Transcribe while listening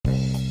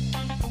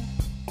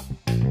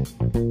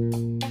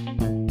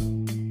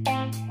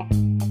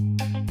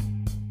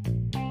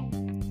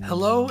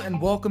Hello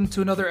and welcome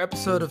to another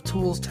episode of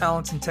Tools,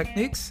 Talents, and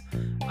Techniques.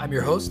 I'm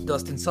your host,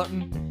 Dustin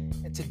Sutton,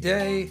 and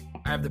today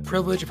I have the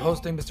privilege of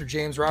hosting Mr.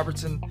 James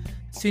Robertson,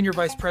 Senior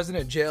Vice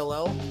President at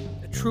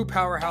JLL, a true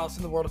powerhouse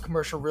in the world of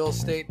commercial real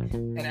estate.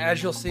 And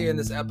as you'll see in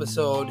this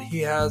episode, he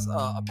has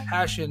a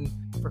passion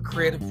for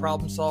creative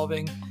problem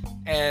solving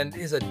and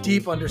is a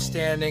deep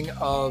understanding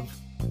of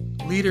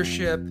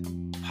leadership,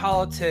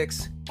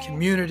 politics,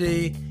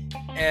 community,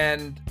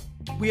 and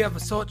we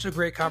have such a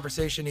great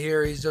conversation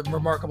here. He's a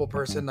remarkable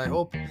person. I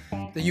hope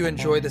that you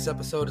enjoyed this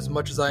episode as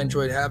much as I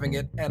enjoyed having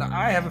it. And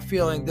I have a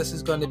feeling this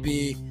is going to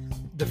be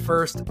the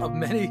first of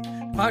many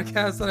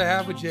podcasts that I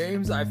have with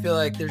James. I feel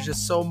like there's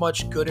just so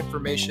much good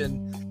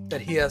information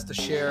that he has to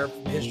share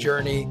from his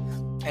journey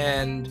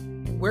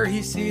and where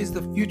he sees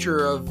the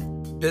future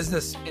of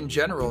business in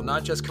general,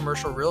 not just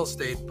commercial real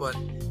estate, but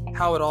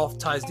how it all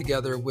ties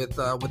together with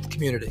the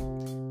community.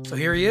 So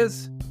here he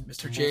is,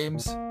 Mr.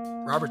 James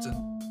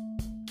Robertson.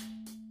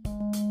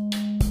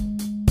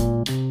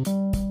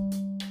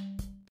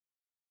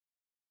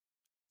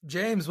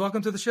 James,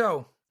 welcome to the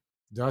show.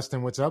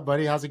 Dustin, what's up,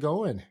 buddy? How's it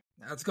going?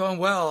 It's going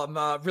well.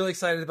 I'm really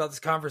excited about this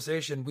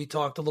conversation. We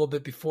talked a little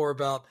bit before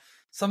about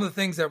some of the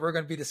things that we're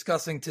going to be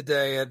discussing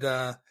today, and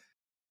I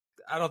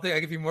don't think I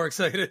could be more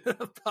excited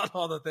about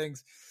all the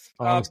things.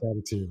 I'm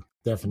excited too,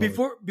 definitely.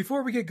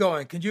 Before we get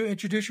going, can you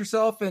introduce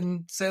yourself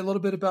and say a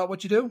little bit about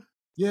what you do?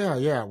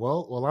 Yeah.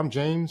 Well, I'm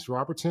James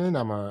Robertson.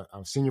 I'm a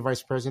Senior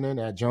Vice President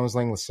at Jones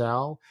Lang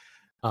LaSalle.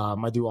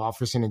 I do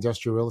office and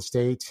industrial real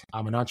estate.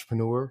 I'm an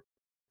entrepreneur.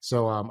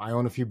 So I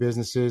own a few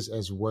businesses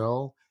as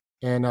well.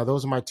 And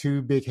those are my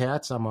two big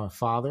hats. I'm a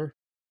father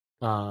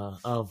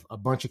of a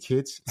bunch of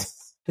kids,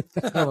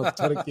 a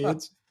ton of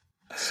kids.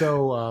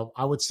 So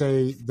I would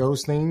say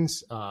those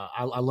things.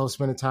 I love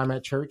spending time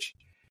at church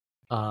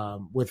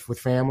with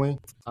family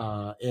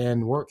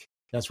and work.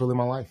 That's really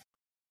my life.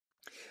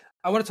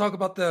 I want to talk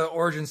about the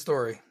origin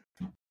story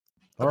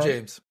of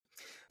James.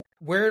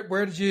 Where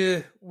does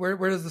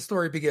the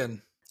story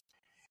begin?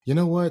 You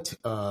know what?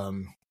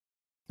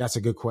 That's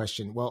a good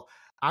question. Well,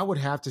 I would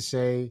have to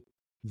say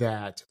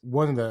that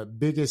one of the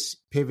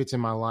biggest pivots in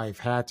my life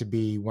had to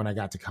be when I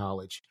got to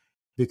college,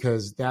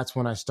 because that's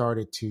when I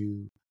started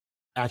to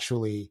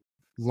actually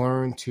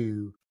learn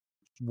to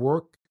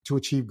work to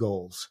achieve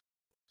goals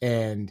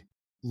and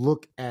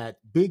look at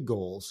big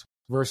goals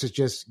versus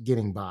just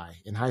getting by.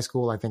 In high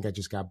school, I think I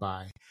just got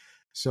by.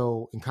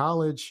 So in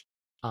college,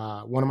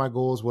 one of my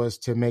goals was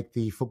to make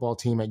the football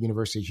team at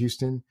University of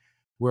Houston,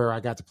 where I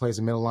got to play as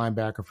a middle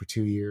linebacker for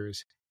 2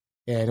 years.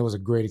 And it was a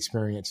great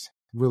experience,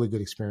 really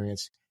good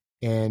experience.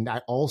 And I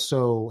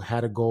also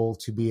had a goal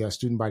to be a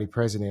student body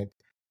president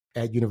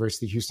at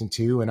University of Houston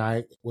too. And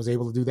I was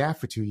able to do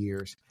that for 2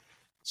 years.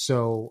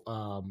 So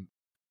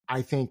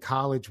I think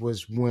college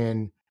was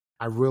when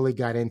I really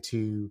got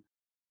into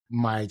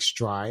my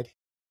stride.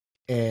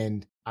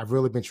 And I've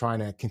really been trying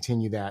to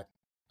continue that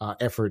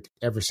effort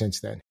ever since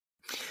then.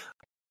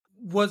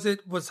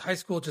 Was high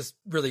school just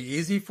really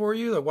easy for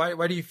you? Like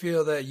why do you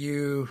feel that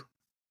you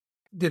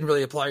didn't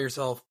really apply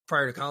yourself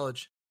prior to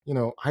college? You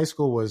know, high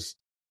school was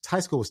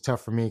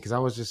tough for me because I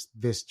was just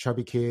this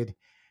chubby kid.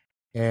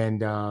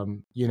 And,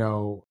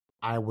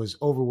 I was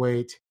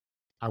overweight.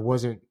 I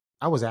was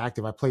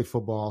active. I played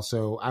football.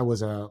 So I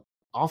was a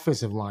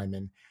offensive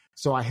lineman.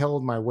 So I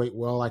held my weight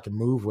well. I could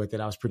move with it.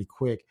 I was pretty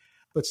quick,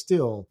 but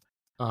still,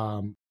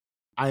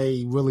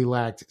 I really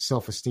lacked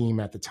self-esteem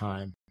at the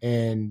time.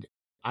 And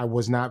I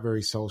was not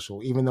very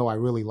social, even though I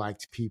really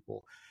liked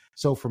people.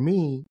 So for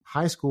me,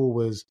 high school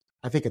was,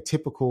 I think, a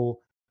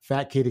typical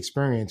fat kid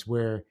experience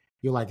where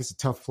you're like, it's a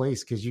tough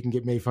place because you can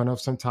get made fun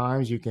of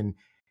sometimes. You can,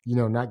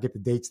 not get the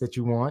dates that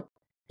you want.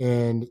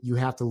 And you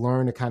have to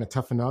learn to kind of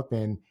toughen up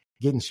and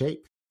get in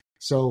shape.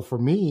 So for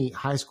me,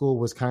 high school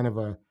was kind of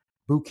a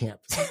boot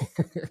camp.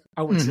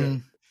 I would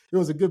say it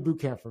was a good boot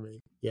camp for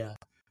me. Yeah.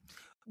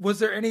 Was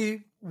there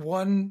any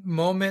one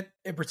moment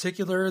in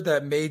particular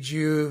that made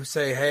you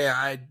say, hey,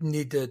 I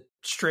need to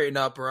straighten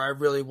up, or I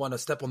really want to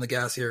step on the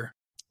gas here?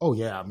 Oh,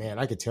 yeah, man.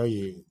 I could tell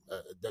you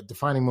the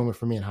defining moment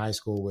for me in high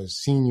school was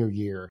senior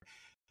year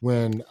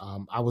when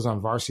I was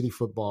on varsity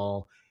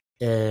football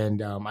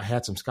and I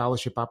had some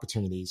scholarship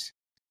opportunities.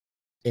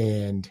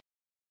 And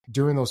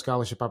during those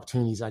scholarship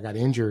opportunities, I got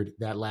injured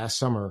that last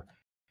summer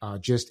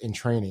just in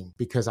training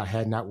because I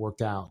had not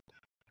worked out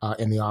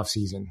in the off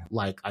season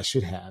like I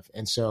should have.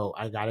 And so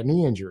I got a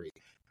knee injury,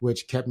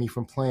 which kept me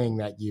from playing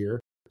that year.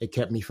 It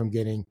kept me from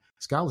getting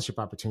scholarship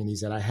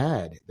opportunities that I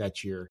had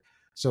that year.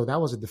 So that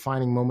was a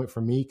defining moment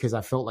for me because I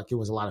felt like it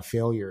was a lot of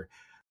failure.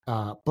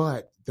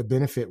 But the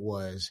benefit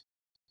was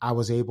I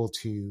was able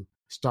to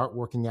start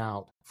working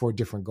out for a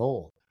different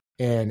goal.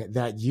 And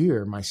that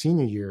year, my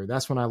senior year,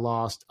 that's when I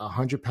lost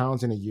 100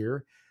 pounds in a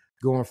year,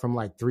 going from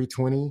like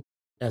 320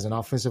 as an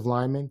offensive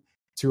lineman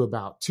to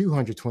about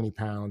 220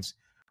 pounds,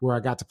 where I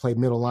got to play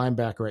middle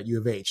linebacker at U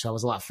of H. So I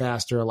was a lot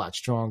faster, a lot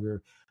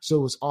stronger. So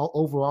it was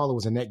overall, it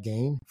was a net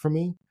gain for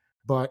me.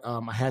 But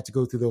I had to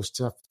go through those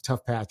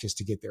tough patches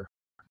to get there.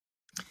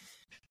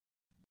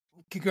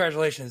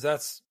 Congratulations.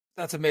 That's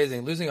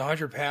amazing. Losing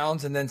 100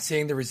 pounds and then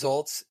seeing the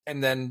results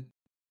and then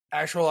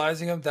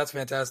actualizing them. That's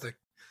fantastic.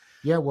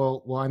 Yeah,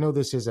 well, I know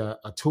this is a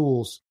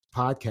tools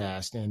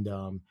podcast, and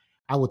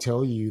I will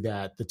tell you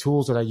that the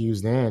tools that I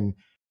used then,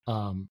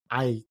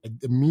 I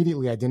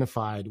immediately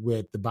identified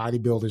with the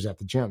bodybuilders at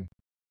the gym,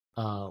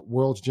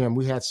 World's Gym.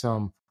 We had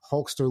some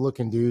Hulkster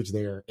looking dudes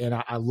there, and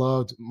I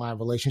loved my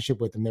relationship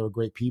with them. They were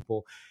great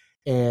people.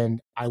 And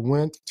I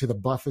went to the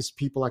buffest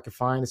people I could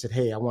find and said,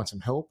 hey, I want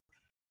some help.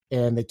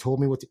 And they told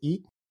me what to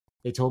eat.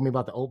 They told me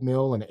about the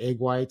oatmeal and the egg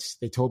whites.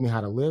 They told me how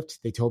to lift.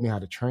 They told me how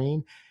to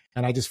train.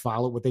 And I just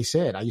followed what they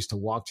said. I used to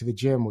walk to the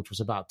gym, which was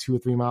about 2 or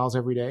 3 miles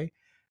every day.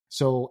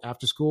 So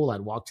after school,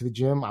 I'd walk to the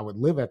gym. I would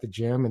live at the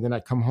gym, and then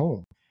I'd come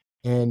home.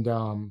 And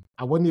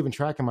I wasn't even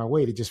tracking my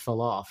weight. It just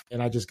fell off.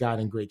 And I just got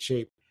in great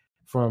shape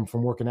from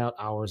working out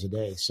hours a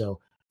day.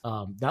 So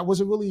that was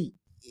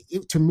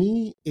to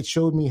me, it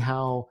showed me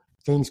how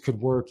things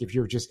could work if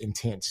you're just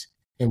intense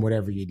in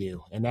whatever you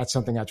do. And that's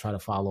something I try to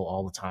follow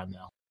all the time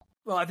now.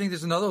 Well, I think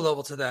there's another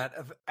level to that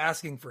of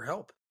asking for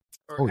help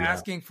or Yeah.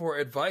 asking for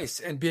advice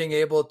and being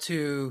able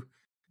to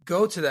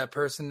go to that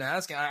person and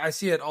ask. I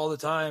see it all the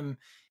time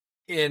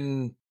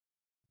in,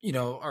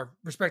 our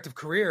respective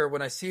career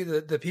when I see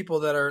the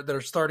people that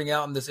are starting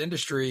out in this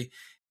industry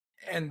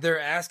and they're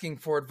asking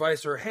for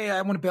advice or, hey,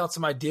 I want to bounce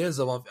some ideas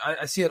off.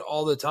 I see it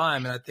all the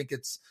time. And I think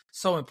it's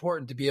so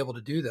important to be able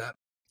to do that.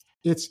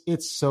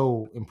 It's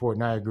so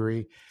important. I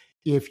agree.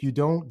 If you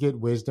don't get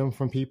wisdom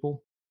from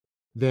people,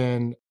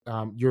 then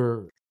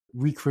you're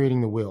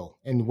recreating the wheel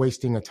and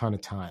wasting a ton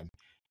of time.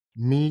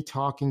 Me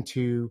talking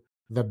to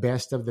the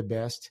best of the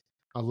best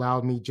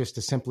allowed me just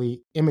to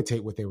simply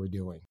imitate what they were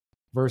doing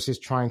versus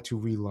trying to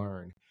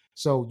relearn.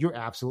 So you're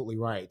absolutely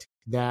right.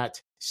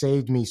 That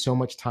saved me so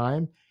much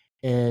time,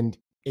 and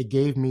it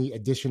gave me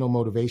additional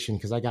motivation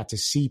because I got to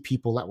see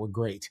people that were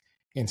great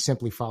and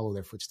simply follow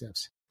their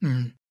footsteps.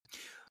 Mm-hmm.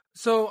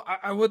 So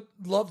I would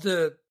love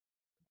to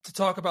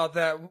talk about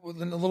that a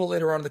little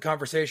later on in the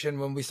conversation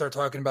when we start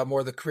talking about more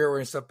of the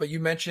career-oriented stuff. But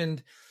you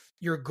mentioned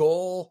your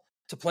goal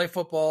to play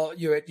football.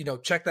 You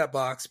check that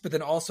box. But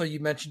then also you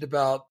mentioned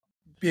about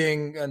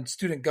being in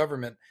student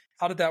government.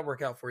 How did that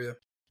work out for you?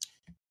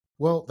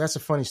 Well, that's a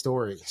funny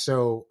story.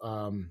 So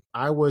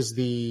I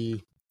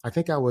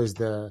think I was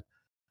the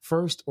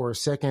first or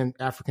second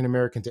African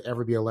American to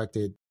ever be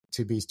elected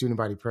to be student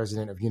body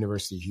president of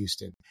University of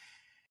Houston.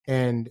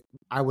 And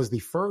I was the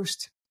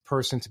first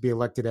person to be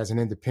elected as an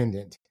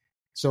independent.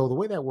 So the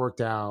way that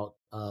worked out,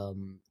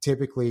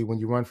 typically when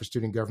you run for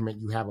student government,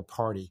 you have a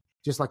party,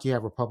 just like you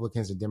have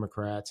Republicans and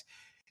Democrats.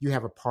 You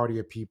have a party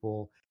of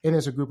people, and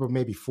there's a group of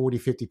maybe 40,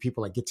 50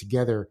 people that get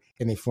together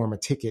and they form a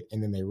ticket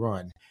and then they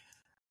run.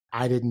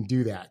 I didn't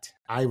do that.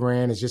 I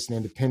ran as just an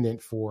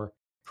independent for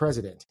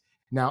president.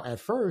 Now, at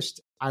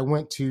first, I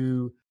went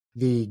to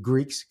the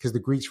Greeks because the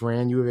Greeks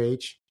ran U of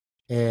H,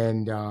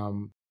 and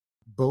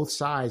both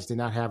sides did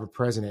not have a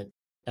president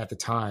at the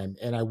time.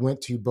 And I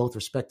went to both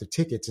respective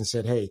tickets and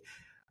said, hey,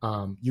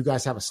 you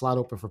guys have a slot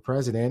open for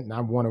president, and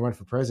I want to run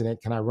for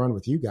president. Can I run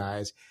with you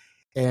guys?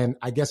 And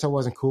I guess I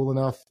wasn't cool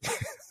enough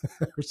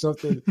or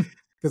something,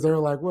 because they were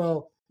like,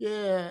 well,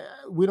 yeah,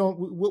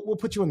 we'll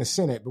put you in the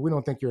Senate, but we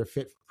don't think you're a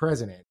fit for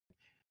president.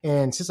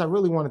 And since I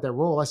really wanted that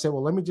role, I said,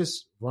 well, let me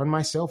just run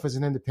myself as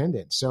an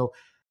independent. So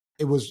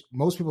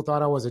most people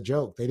thought I was a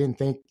joke. They didn't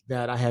think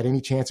that I had any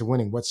chance of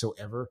winning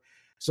whatsoever.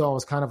 So I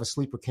was kind of a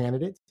sleeper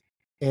candidate.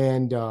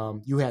 And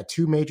you had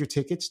 2 major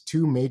tickets,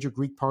 2 major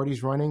Greek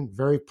parties running,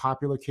 very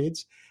popular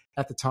kids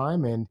at the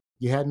time. And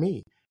you had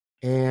me.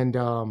 And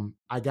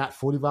I got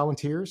 40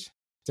 volunteers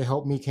to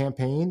help me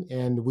campaign.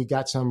 And we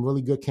got some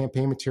really good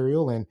campaign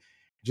material and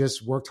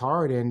just worked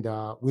hard. And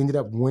we ended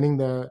up winning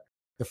the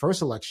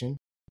first election,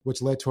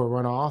 which led to a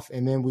runoff.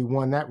 And then we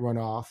won that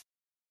runoff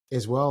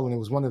as well. And it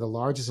was one of the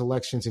largest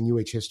elections in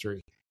UH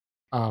history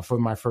for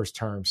my first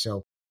term.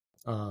 So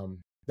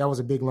that was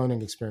a big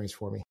learning experience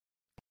for me.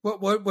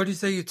 What do you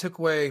say you took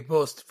away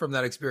most from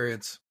that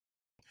experience?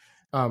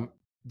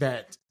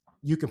 That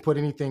you can put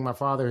anything, my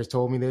father has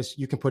told me this,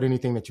 you can put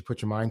anything that you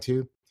put your mind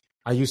to.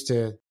 I used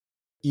to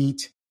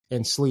eat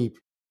and sleep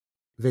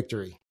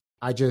victory.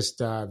 I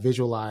just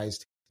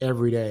visualized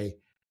every day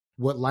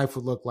what life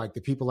would look like,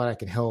 the people that I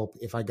could help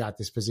if I got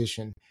this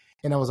position.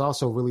 And I was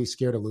also really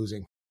scared of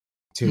losing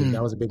too.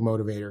 That was a big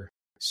motivator.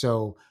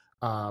 So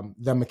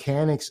the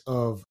mechanics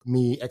of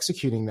me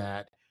executing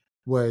that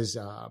was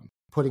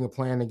putting a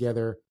plan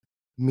together,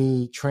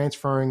 me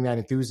transferring that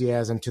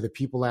enthusiasm to the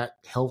people that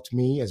helped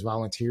me as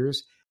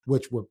volunteers,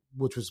 which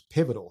was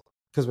pivotal,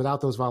 because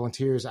without those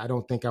volunteers, I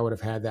don't think I would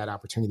have had that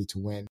opportunity to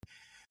win.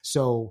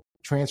 So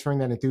transferring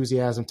that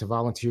enthusiasm to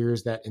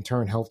volunteers that in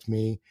turn helped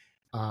me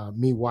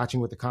watching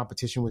what the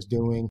competition was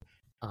doing,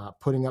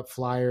 putting up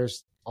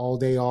flyers all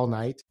day, all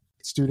night.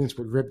 Students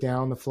would rip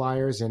down the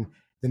flyers, and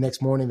the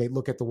next morning they'd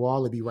look at the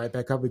wall, it'd be right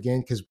back up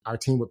again because our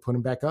team would put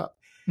them back up.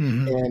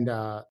 Mm-hmm. And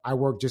I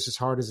worked just as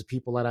hard as the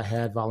people that I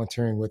had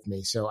volunteering with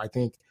me. So I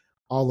think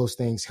all those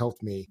things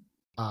helped me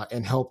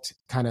and helped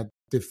kind of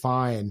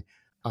define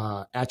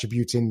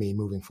attributes in me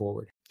moving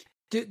forward.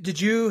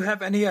 Did you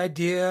have any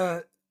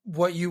idea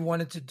what you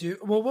wanted to do?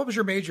 Well, what was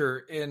your major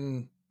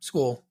in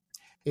school?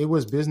 It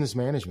was business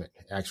management,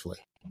 actually.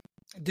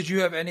 Did you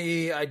have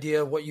any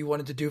idea what you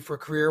wanted to do for a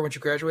career when you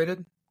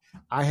graduated?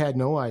 I had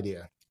no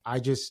idea. I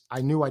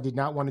knew I did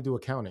not want to do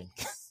accounting.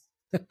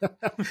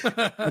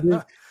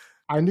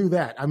 I knew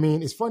that. I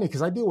mean, it's funny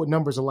because I deal with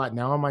numbers a lot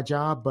now on my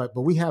job, but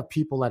we have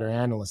people that are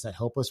analysts that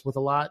help us with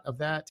a lot of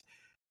that.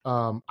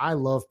 I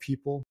love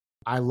people.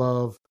 I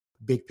love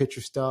big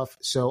picture stuff.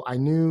 So I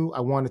knew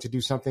I wanted to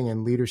do something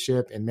in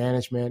leadership and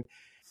management,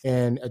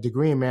 and a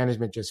degree in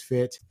management just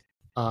fit.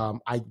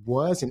 I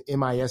was an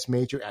MIS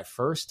major at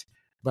first,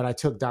 but I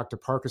took Dr.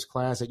 Parker's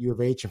class at U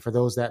of H. And for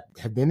those that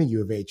have been to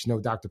U of H, know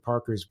Dr.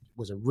 Parker's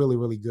was a really,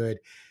 really good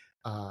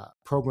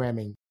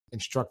programming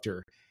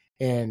instructor.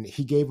 And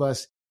he gave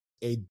us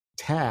a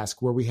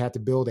task where we had to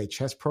build a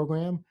chess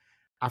program.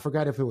 I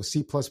forgot if it was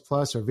C++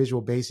 or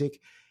Visual Basic.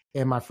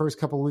 And my first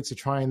couple of weeks of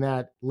trying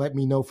that let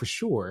me know for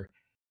sure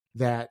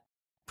that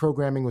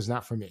programming was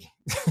not for me.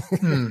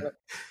 And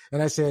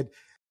I said,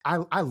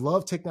 I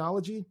love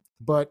technology,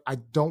 but I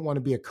don't want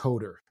to be a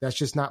coder. That's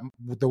just not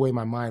the way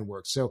my mind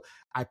works. So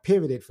I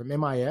pivoted from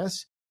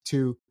MIS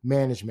to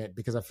management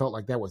because I felt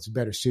like that was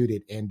better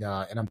suited. And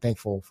I'm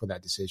thankful for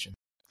that decision.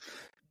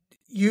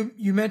 You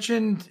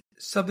mentioned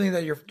something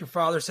that your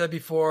father said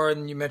before,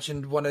 and you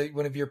mentioned one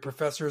of your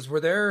professors.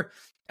 Were there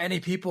any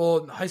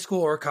people in high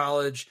school or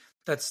college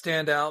that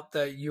stand out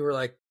that you were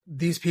like,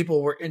 these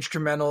people were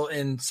instrumental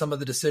in some of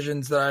the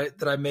decisions that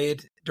I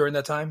made during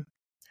that time?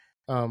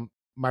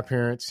 My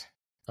parents.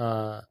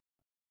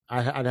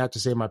 I'd have to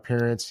say my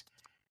parents,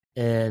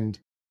 and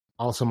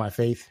also my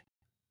faith.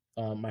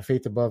 My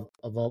faith above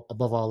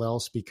all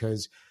else,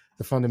 because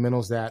the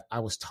fundamentals that I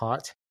was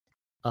taught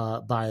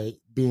by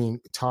being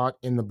taught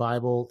in the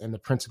Bible and the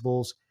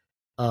principles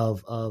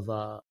of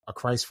a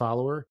Christ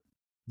follower,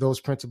 those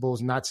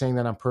principles, not saying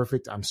that I'm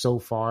perfect, I'm so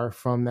far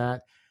from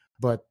that,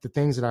 but the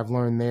things that I've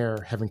learned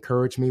there have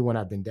encouraged me when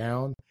I've been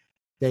down.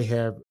 It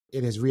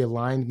has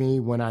realigned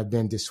me when I've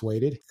been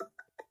dissuaded.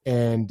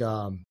 And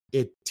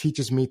it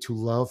teaches me to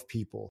love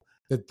people,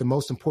 that the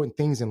most important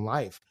things in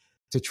life,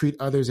 to treat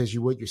others as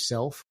you would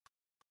yourself.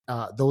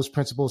 Those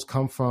principles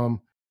come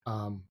from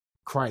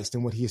Christ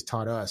and what he has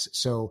taught us.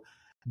 So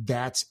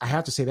I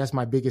have to say, that's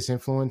my biggest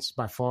influence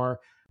by far.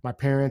 My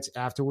parents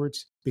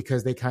afterwards,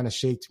 because they kind of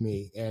shaped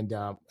me. And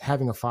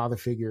having a father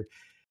figure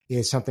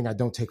is something I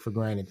don't take for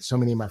granted. So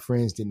many of my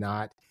friends did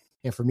not.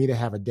 And for me to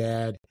have a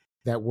dad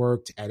that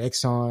worked at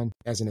Exxon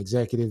as an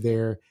executive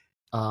there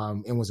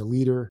and was a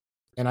leader,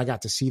 and I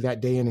got to see that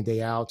day in and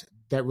day out,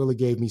 that really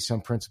gave me some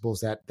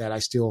principles that I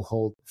still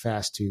hold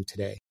fast to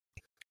today.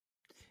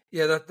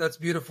 Yeah, that's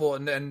beautiful.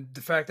 And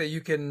the fact that you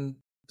can,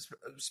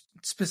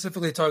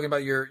 specifically talking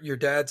about your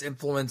dad's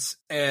influence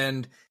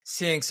and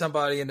seeing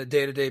somebody in a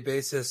day-to-day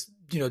basis,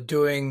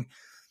 doing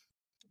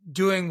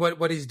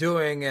what he's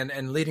doing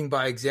and leading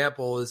by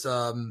example is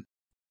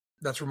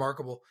that's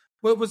remarkable.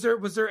 Well, was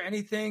there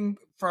anything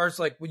as far as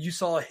like when you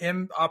saw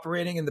him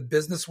operating in the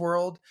business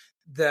world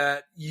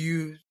that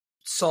you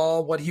saw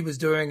what he was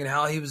doing and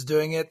how he was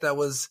doing it that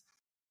was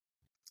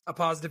a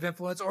positive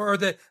influence, or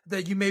that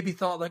you maybe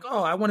thought like,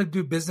 oh, I want to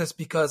do business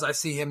because I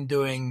see him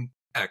doing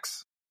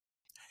X?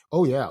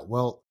 Oh, yeah.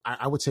 Well,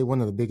 I would say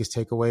one of the biggest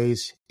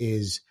takeaways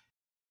is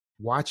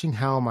watching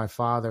how my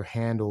father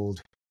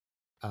handled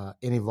an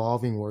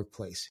evolving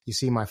workplace. You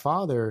see, my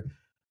father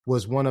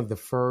was one of the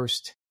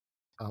first,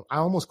 I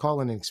almost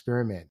call it an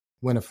experiment.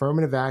 When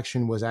affirmative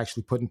action was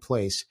actually put in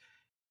place,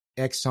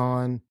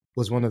 Exxon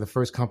was one of the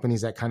first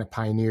companies that kind of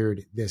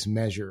pioneered this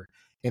measure.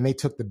 And they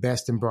took the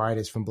best and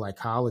brightest from Black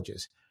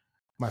colleges.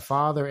 My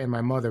father and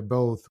my mother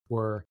both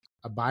were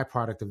a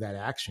byproduct of that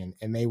action,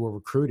 and they were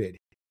recruited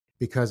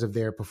because of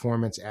their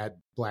performance at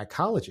Black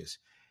colleges.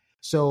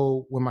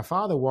 So when my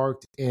father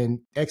worked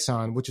in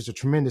Exxon, which is a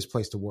tremendous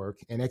place to work,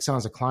 and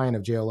Exxon's a client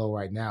of JLL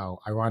right now,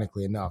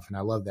 ironically enough, and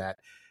I love that.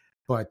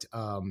 But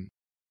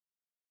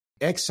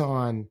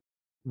Exxon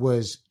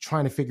was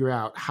trying to figure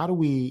out how do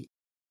we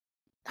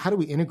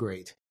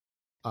integrate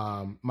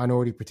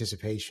minority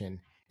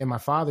participation. And my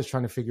father's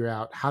trying to figure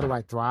out, how do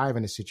I thrive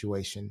in a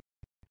situation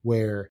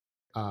where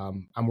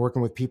I'm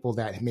working with people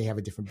that may have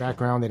a different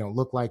background, they don't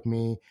look like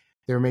me,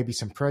 there may be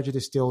some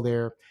prejudice still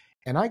there.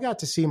 And I got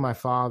to see my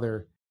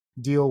father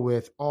deal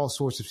with all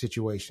sorts of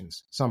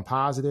situations, some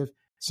positive,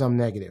 some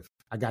negative.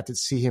 I got to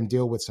see him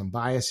deal with some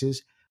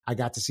biases. I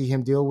got to see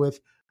him deal with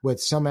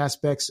some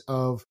aspects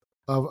of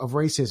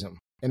racism.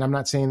 And I'm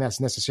not saying that's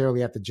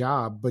necessarily at the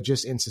job, but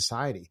just in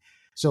society.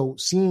 So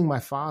seeing my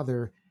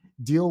father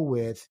deal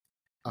with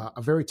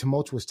a very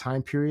tumultuous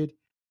time period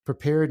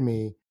prepared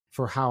me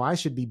for how I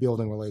should be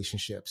building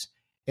relationships.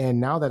 And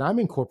now that I'm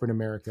in corporate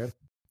America,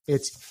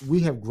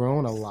 we have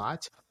grown a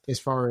lot as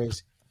far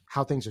as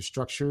how things are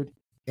structured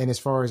and as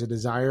far as a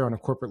desire on a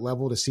corporate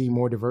level to see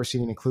more diversity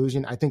and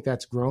inclusion. I think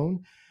that's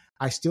grown.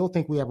 I still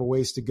think we have a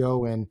ways to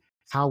go in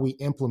how we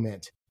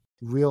implement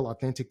real,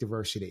 authentic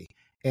diversity.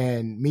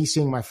 And me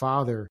seeing my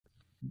father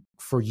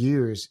for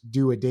years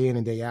do it day in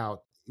and day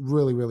out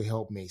really, really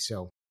helped me.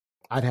 So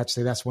I'd have to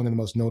say that's one of the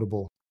most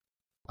notable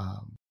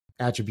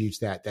attributes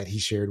that he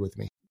shared with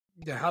me.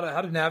 Yeah, how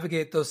to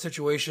navigate those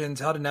situations,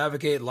 how to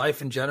navigate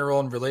life in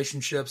general and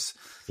relationships.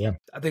 Yeah,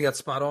 I think that's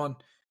spot on.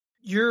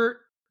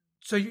 You're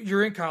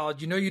in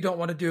college. You know you don't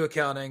want to do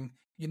accounting.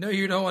 You know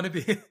you don't want to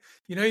be.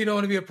 You know you don't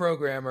want to be a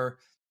programmer.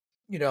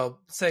 You know,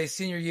 say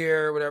senior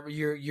year, or whatever.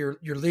 You're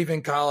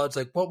leaving college.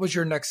 Like, what was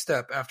your next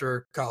step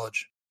after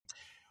college?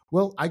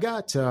 Well, I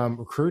got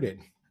recruited.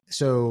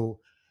 So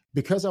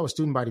because I was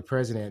student body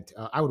president,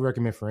 I would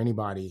recommend for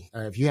anybody,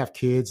 if you have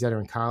kids that are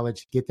in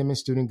college, get them in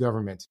student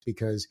government,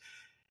 because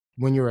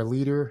when you're a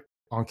leader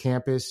on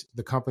campus,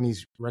 the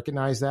companies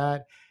recognize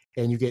that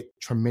and you get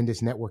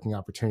tremendous networking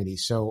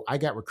opportunities. So I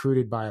got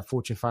recruited by a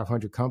Fortune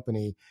 500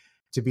 company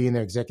to be in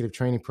their executive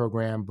training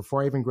program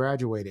before I even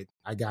graduated.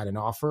 I got an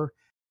offer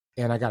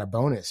and I got a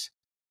bonus,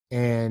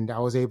 and I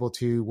was able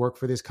to work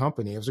for this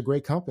company. It was a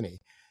great company.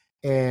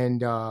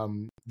 And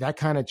that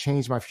kind of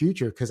changed my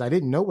future because I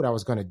didn't know what I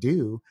was going to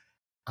do.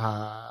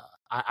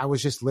 I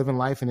was just living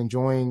life and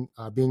enjoying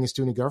being a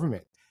student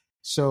government.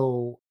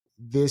 So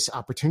this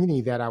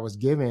opportunity that I was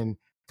given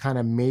kind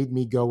of made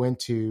me go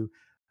into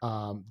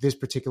this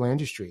particular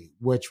industry,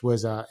 which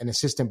was an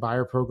assistant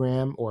buyer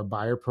program or a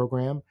buyer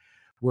program,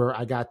 where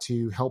I got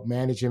to help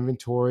manage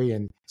inventory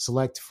and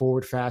select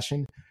forward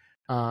fashion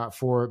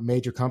for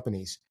major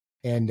companies.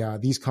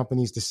 And these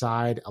companies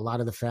decide a lot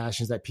of the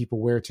fashions that people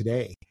wear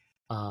today.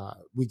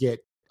 We get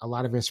a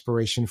lot of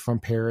inspiration from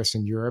Paris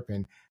and Europe,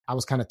 and I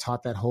was kind of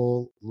taught that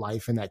whole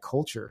life and that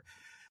culture.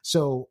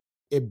 So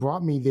it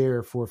brought me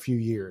there for a few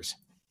years,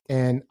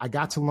 and I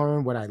got to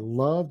learn what I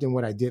loved and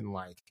what I didn't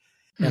like.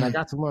 And I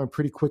got to learn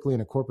pretty quickly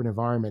in a corporate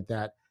environment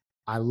that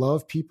I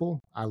love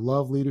people, I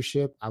love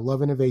leadership, I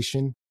love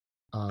innovation,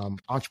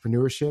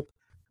 entrepreneurship.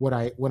 What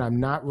I'm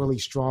not really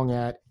strong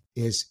at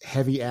is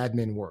heavy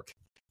admin work.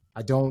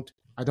 I don't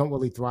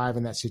really thrive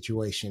in that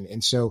situation.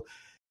 And so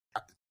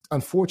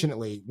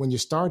unfortunately, when you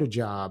start a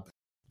job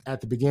at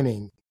the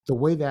beginning, the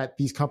way that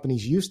these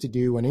companies used to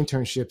do on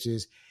internships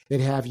is they'd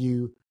have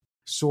you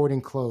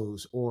sorting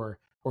clothes or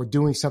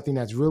doing something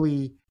that's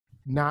really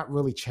not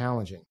really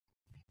challenging.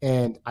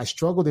 And I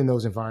struggled in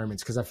those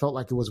environments because I felt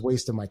like it was a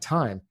waste of my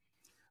time.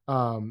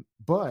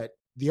 But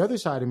the other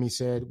side of me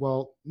said,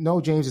 well, no,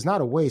 James, it's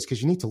not a waste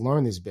because you need to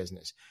learn this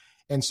business.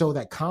 And so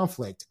that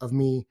conflict of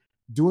me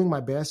doing my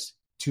best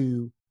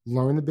to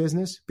learn the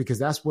business, because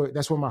that's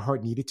where my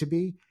heart needed to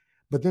be.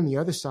 But then the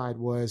other side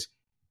was,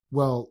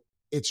 well,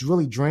 it's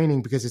really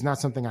draining because it's not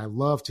something I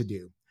love to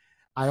do.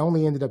 I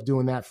only ended up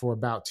doing that for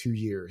about 2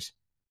 years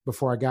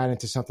before I got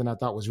into something I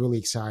thought was really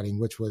exciting,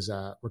 which was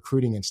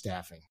recruiting and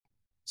staffing.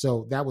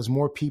 So that was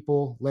more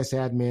people, less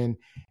admin.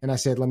 And I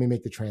said, let me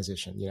make the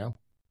transition,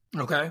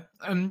 Okay.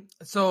 And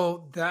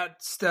so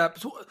that step,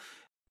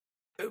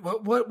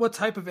 what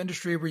type of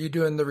industry were you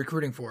doing the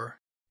recruiting for?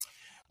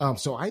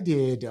 So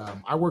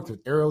I worked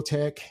with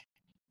Aerotech,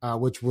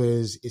 which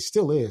it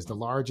still is the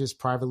largest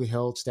privately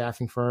held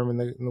staffing firm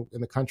in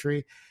the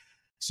country.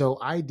 So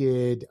I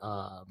did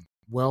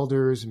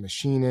welders,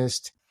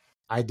 machinists.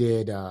 I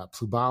did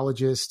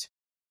plubologist,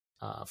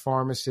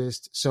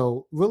 pharmacist.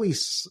 So really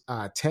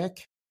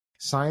tech,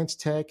 science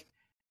tech,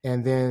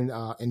 and then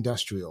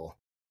industrial.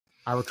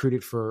 I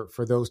recruited for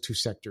those two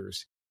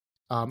sectors,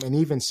 and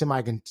even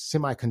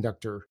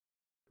semiconductor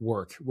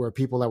work, where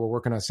people that were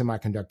working on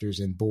semiconductors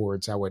and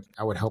boards, I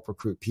would help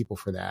recruit people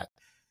for that.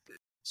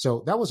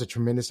 So that was a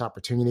tremendous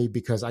opportunity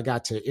because I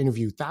got to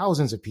interview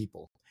thousands of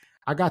people.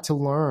 I got to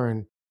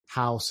learn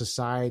how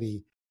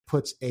society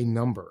puts a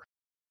number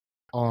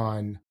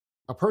on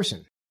a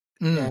person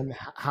and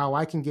how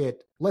I can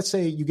let's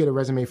say you get a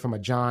resume from a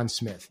John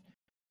Smith.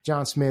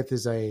 John Smith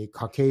is a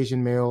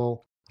Caucasian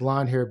male,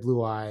 blonde hair,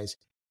 blue eyes.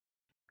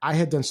 I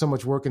had done so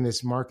much work in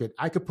this market.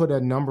 I could put a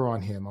number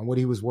on him, on what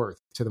he was worth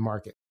to the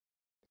market.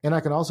 And I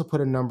could also put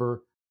a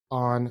number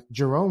on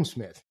Jerome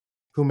Smith,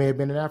 who may have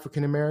been an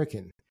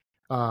African-American,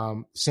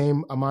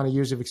 same amount of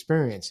years of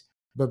experience.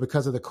 But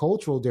because of the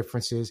cultural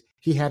differences,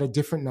 he had a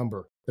different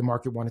number the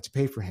market wanted to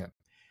pay for him.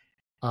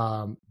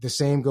 The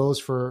same goes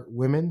for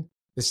women.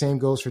 The same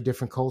goes for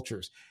different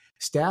cultures.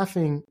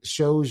 Staffing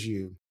shows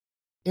you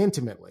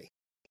intimately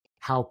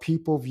how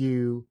people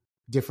view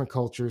different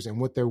cultures and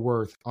what they're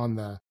worth on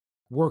the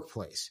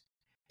workplace.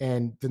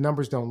 And the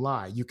numbers don't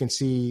lie. You can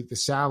see the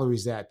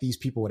salaries that these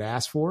people would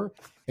ask for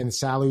and the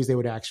salaries they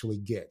would actually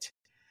get.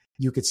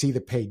 You could see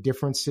the pay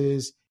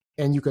differences.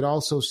 And you could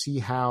also see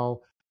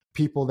how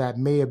people that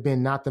may have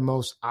been not the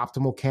most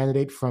optimal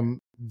candidate from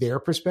their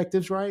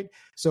perspectives, right?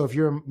 So if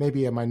you're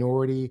maybe a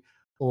minority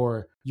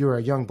or you're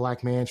a young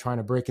Black man trying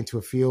to break into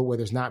a field where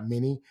there's not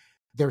many,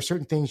 there are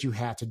certain things you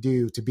have to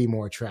do to be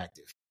more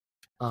attractive.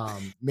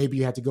 Maybe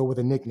you have to go with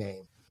a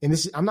nickname. And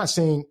I'm not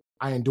saying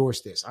I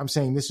endorse this. I'm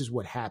saying this is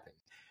what happened.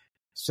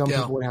 Some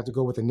people would have to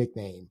go with a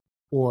nickname,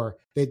 or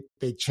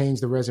they change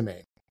the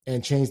resume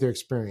and change their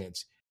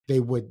experience. They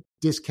would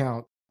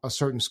discount a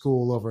certain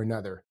school over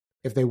another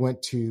if they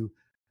went to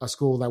a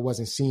school that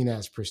wasn't seen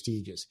as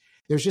prestigious.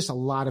 There's just a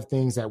lot of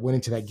things that went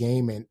into that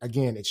game. And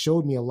again, it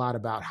showed me a lot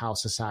about how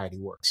society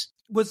works.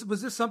 Was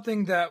this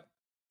something that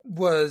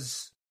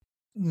was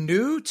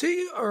new to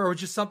you, or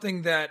just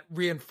something that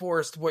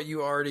reinforced what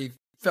you already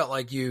felt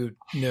like you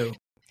knew?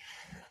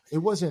 It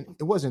wasn't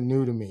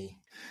new to me,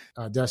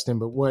 Dustin,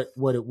 but what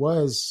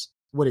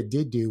it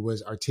did do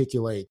was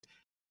articulate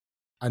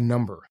a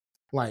number.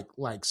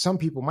 Like some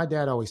people, my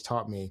dad always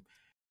taught me,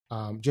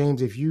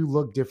 James, if you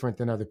look different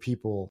than other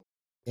people,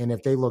 and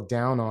if they look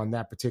down on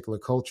that particular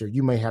culture,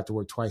 you may have to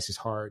work twice as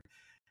hard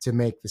to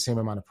make the same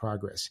amount of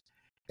progress.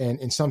 And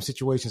in some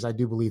situations, I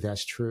do believe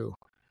that's true.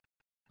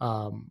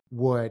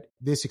 What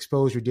this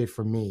exposure did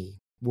for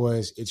me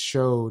was it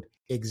showed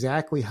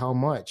exactly how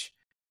much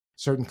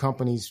certain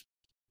companies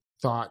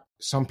thought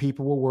some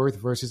people were worth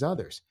versus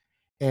others.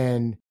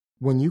 And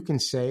when you can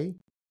say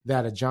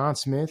that a John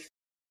Smith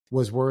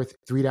was worth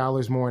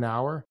 $3 more an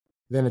hour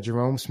than a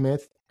Jerome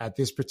Smith at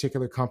this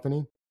particular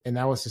company, and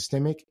that was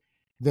systemic,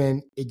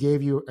 then it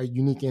gave you a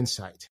unique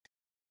insight.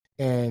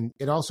 And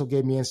it also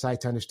gave me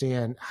insight to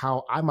understand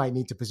how I might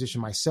need to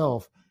position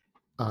myself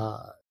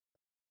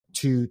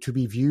to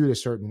be viewed a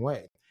certain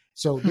way.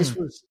 So this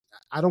was,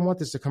 I don't want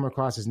this to come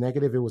across as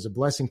negative. It was a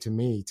blessing to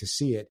me to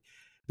see it,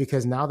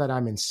 because now that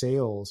I'm in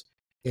sales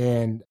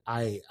and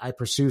I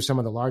pursue some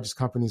of the largest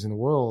companies in the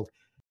world,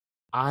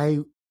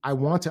 I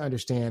want to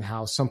understand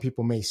how some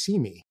people may see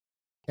me,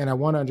 and I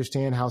want to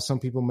understand how some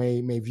people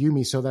may view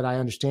me, so that I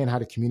understand how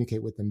to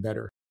communicate with them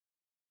better.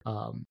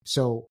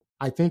 So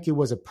I think it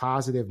was a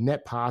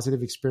net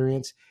positive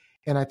experience.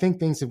 And I think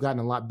things have gotten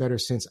a lot better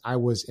since I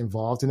was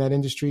involved in that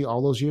industry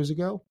all those years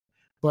ago,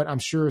 but I'm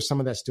sure some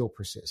of that still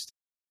persists.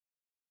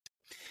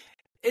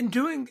 In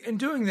doing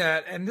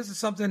that, and this is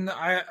something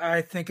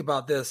I think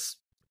about this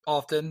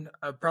often,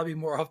 probably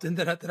more often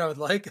than I would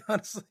like,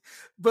 honestly,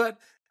 but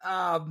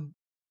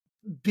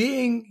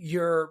bringing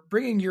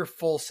your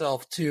full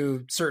self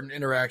to certain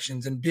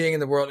interactions and being in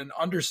the world and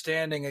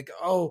understanding, like,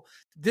 oh,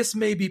 this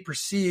may be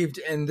perceived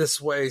in this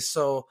way,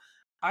 so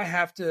I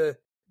have to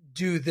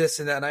do this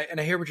and that.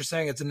 And I hear what you're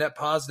saying. It's a net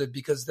positive,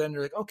 because then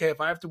you're like, okay,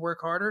 if I have to work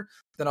harder,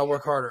 then I'll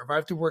work harder. If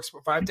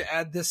I have to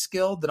add this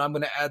skill, then I'm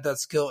going to add that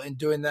skill in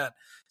doing that.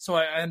 So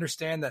I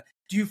understand that.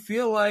 Do you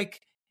feel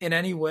like in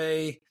any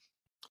way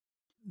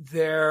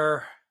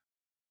the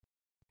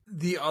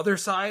other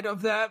side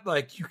of that,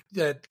 like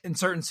that in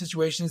certain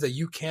situations that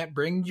you can't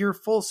bring your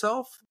full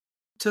self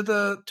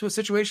to a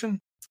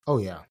situation? Oh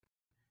yeah.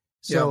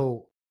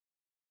 So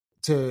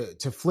to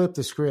flip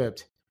the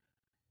script,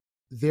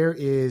 there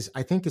is,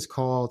 I think it's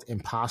called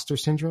imposter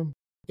syndrome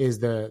is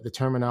the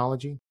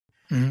terminology.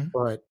 Mm-hmm.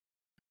 But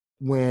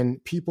when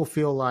people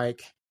feel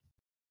like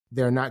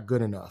they're not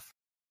good enough,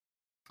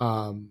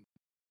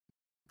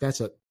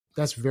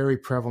 that's very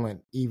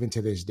prevalent even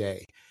to this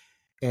day.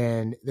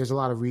 And there's a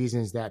lot of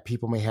reasons that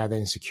people may have that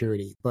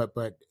insecurity, but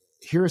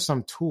here are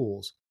some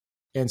tools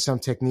and some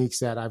techniques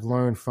that I've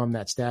learned from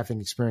that staffing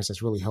experience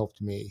that's really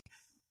helped me.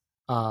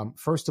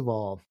 First of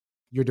all,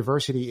 your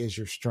diversity is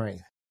your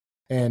strength.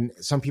 And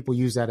some people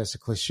use that as a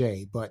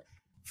cliche, but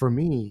for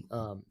me,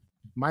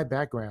 my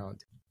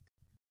background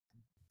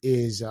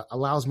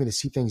allows me to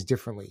see things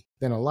differently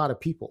than a lot of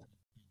people.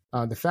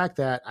 The fact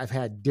that I've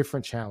had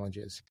different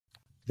challenges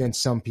than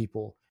some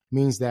people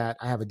means that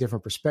I have a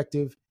different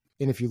perspective.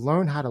 And if you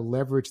learn how to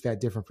leverage that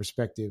different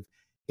perspective,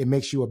 it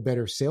makes you a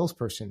better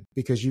salesperson,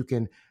 because you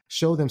can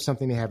show them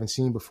something they haven't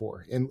seen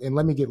before. And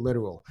let me get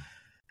literal.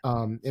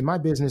 In my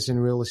business in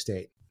real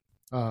estate,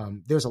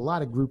 there's a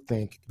lot of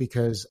groupthink,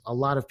 because a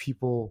lot of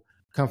people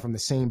come from the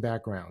same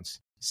backgrounds,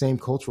 same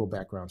cultural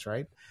backgrounds,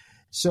 right?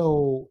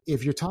 So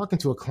if you're talking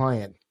to a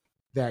client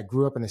that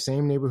grew up in the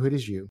same neighborhood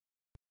as you,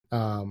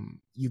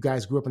 you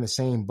guys grew up in the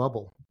same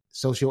bubble,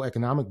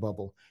 socioeconomic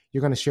bubble,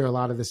 you're going to share a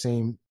lot of the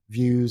same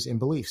views and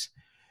beliefs.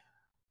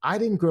 I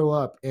didn't grow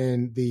up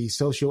in the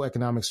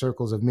socioeconomic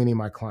circles of many of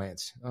my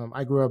clients.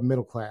 I grew up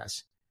middle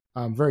class,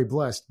 very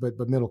blessed,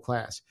 but middle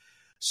class.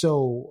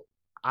 So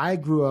I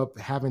grew up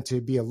having to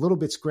be a little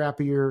bit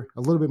scrappier,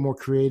 a little bit more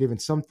creative in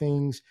some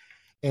things,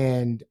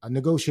 and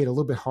negotiate a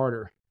little bit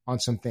harder on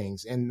some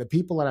things. And the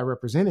people that I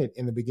represented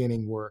in the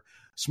beginning were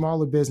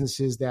smaller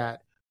businesses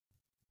that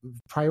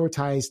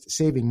prioritized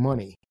saving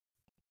money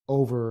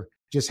over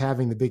just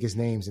having the biggest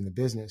names in the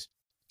business.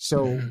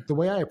 So the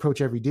way I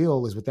approach every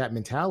deal is with that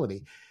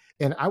mentality.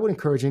 And I would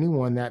encourage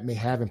anyone that may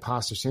have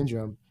imposter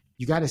syndrome,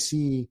 you got to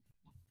see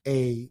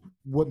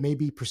what may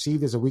be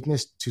perceived as a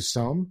weakness to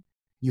some.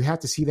 You have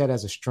to see that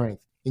as a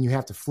strength, and you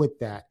have to flip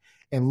that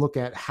and look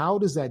at how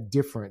does that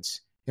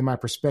difference in my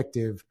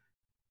perspective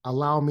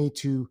allow me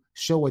to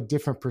show a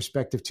different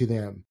perspective to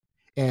them?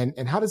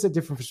 And how does that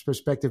different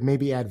perspective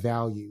maybe add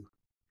value?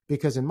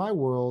 Because in my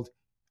world,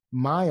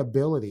 my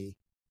ability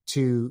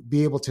to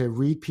be able to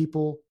read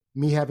people,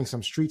 me having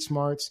some street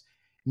smarts,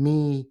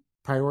 me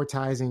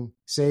prioritizing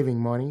saving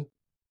money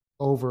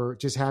over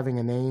just having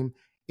a name,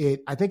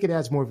 I think it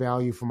adds more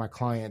value for my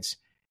clients.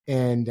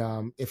 And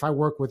if I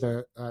work with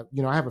I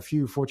have a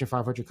few Fortune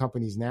 500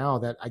 companies now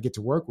that I get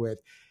to work with,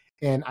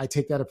 and I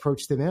take that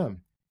approach to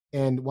them.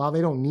 And while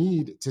they don't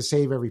need to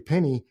save every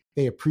penny,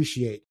 they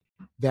appreciate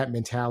that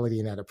mentality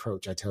and that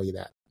approach. I tell you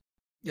that.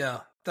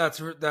 Yeah,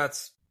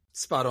 that's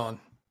spot on.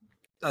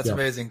 That's Yeah.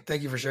 amazing.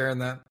 Thank you for sharing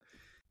that.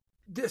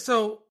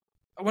 So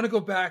I want to go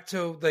back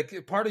to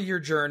like part of your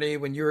journey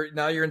when you're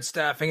in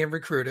staffing and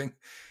recruiting.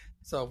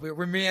 So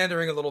we're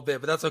meandering a little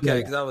bit, but that's Yeah.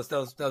 okay because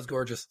that was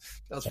gorgeous.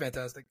 That was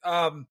fantastic.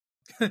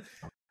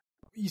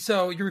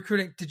 So you're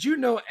recruiting. Did you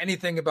know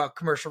anything about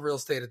commercial real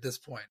estate at this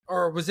point,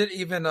 or was it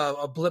even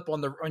a blip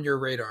on your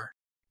radar?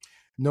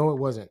 No, it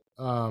wasn't.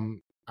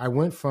 I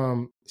went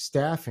from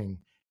staffing,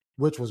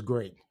 which was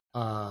great.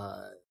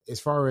 As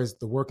far as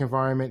the work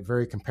environment,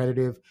 very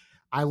competitive.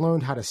 I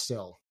learned how to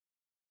sell.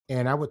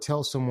 And I would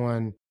tell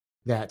someone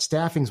that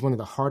staffing is one of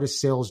the hardest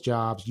sales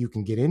jobs you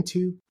can get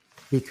into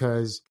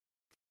because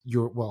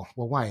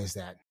why is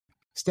that?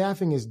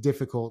 Staffing is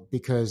difficult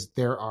because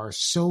there are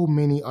so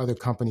many other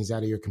companies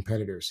out of your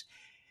competitors.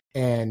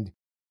 And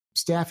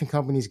staffing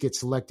companies get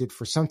selected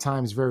for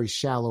sometimes very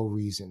shallow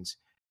reasons.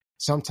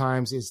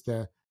 Sometimes it's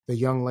the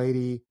young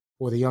lady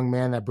or the young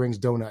man that brings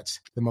donuts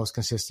the most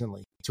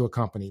consistently to a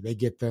company. They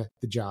get the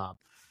job.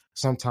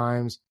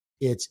 Sometimes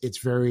it's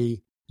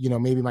very,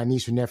 maybe my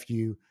niece or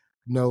nephew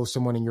knows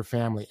someone in your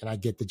family and I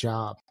get the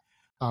job.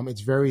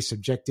 It's very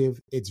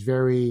subjective. It's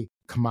very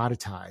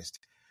commoditized.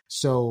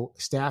 So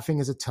staffing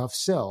is a tough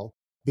sell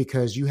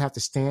because you have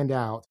to stand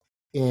out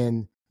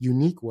in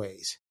unique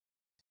ways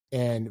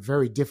and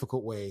very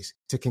difficult ways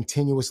to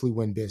continuously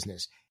win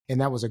business. And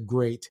that was a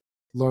great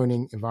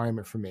learning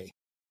environment for me.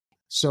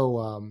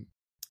 So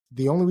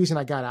the only reason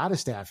I got out of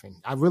staffing,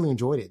 I really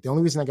enjoyed it. The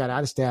only reason I got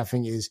out of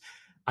staffing is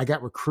I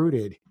got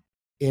recruited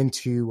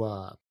into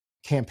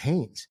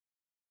campaigns.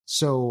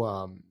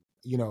 So,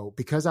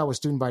 because I was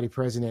student body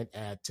president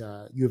at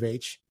U of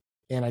H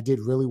and I did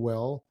really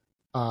well,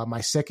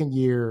 my second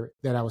year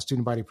that I was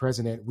student body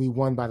president, we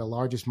won by the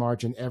largest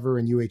margin ever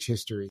in UH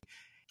history.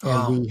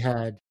 And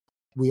I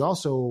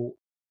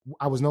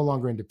was no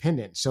longer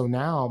independent. So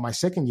now my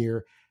second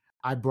year,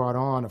 I brought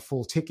on a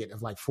full ticket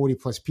of like 40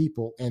 plus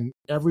people and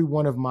every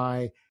one of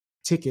my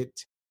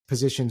ticket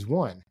positions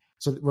won.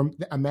 So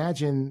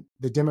imagine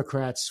the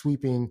Democrats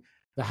sweeping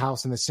the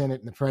House and the Senate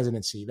and the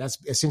presidency. That's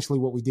essentially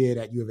what we did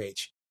at U of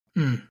H.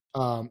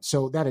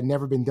 So that had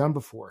never been done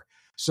before.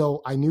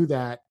 So I knew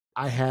that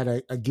I had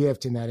a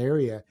gift in that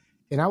area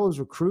and I was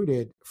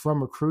recruited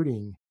from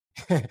recruiting.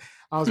 I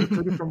was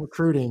recruited from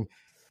recruiting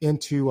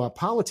into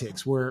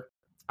politics where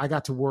I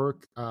got to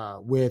work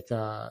with,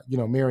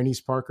 Mayor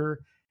Anise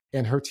Parker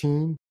and her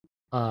team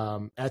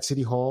at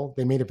City Hall.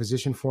 They made a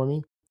position for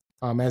me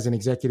as an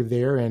executive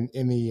there. And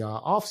in the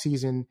off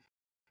season,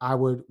 I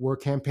would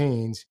work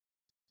campaigns.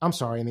 I'm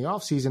sorry, in the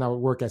off season, I would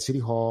work at City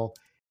Hall.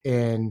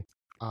 And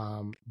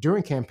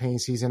during campaign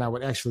season, I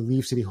would actually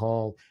leave City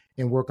Hall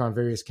and work on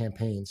various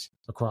campaigns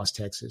across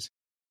Texas.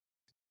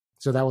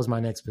 So that was my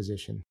next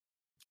position.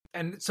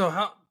 And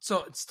so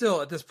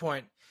still at this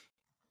point,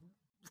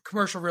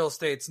 commercial real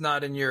estate's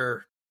not in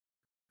your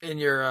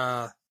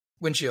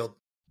windshield.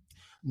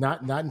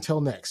 Not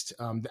until next.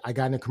 I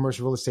got into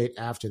commercial real estate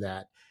after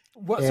that.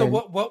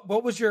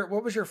 What was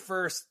your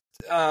first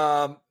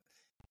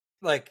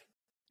like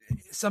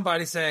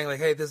somebody saying like,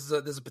 hey, this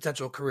is a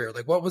potential career?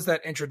 Like, what was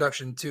that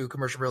introduction to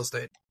commercial real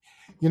estate?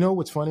 You know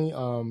what's funny?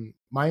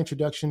 My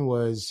introduction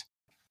was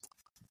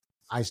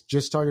I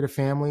just started a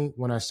family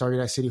when I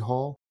started at City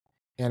Hall,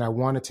 and I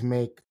wanted to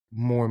make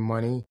more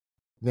money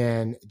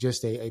than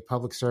just a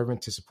public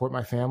servant to support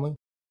my family.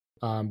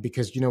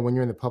 Because, when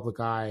you're in the public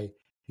eye,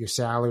 your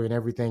salary and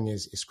everything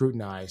is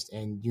scrutinized,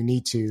 and you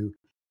need to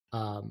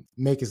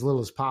make as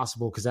little as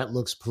possible because that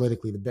looks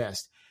politically the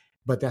best.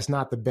 But that's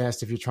not the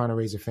best if you're trying to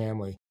raise a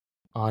family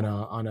on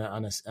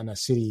a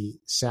city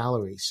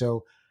salary.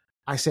 So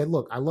I said,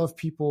 look, I love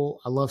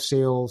people. I love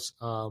sales.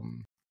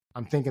 I'm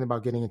thinking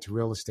about getting into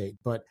real estate,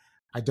 but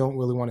I don't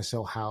really want to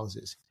sell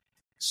houses.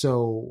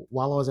 So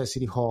while I was at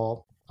City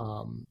Hall,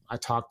 I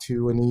talked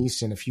to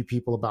Anise and a few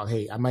people about,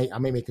 hey, I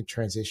may make a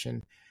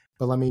transition,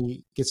 but let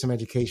me get some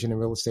education in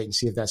real estate and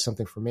see if that's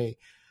something for me.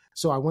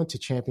 So I went to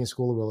Champion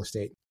School of Real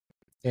Estate,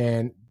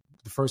 and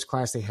the first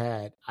class they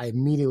had, I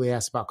immediately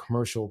asked about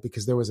commercial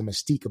because there was a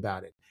mystique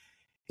about it.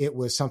 It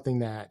was something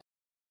that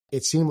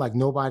it seemed like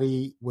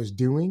nobody was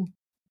doing,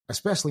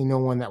 especially no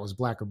one that was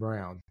Black or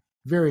brown.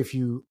 Very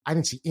few. I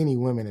didn't see any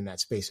women in that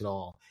space at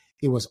all.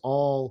 It was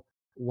all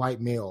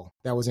white male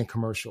that was in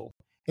commercial.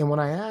 And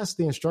when I asked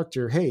the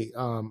instructor, hey,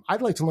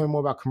 I'd like to learn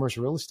more about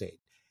commercial real estate,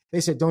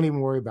 they said, don't even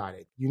worry about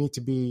it. You need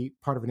to be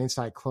part of an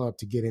inside club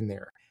to get in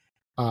there.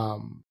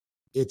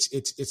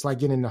 It's like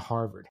getting into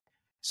Harvard.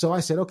 So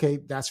I said, okay,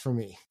 that's for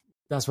me.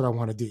 That's what I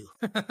want to do.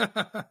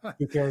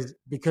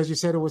 because you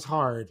said it was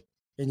hard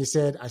and you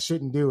said I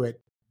shouldn't do it.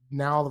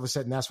 Now all of a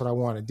sudden that's what I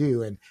want to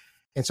do. And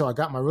so I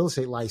got my real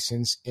estate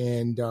license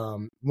and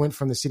went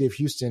from the city of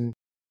Houston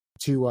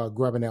to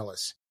Grubb &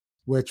 Ellis,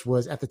 which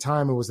was at the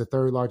time, it was the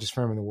third largest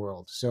firm in the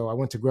world. So I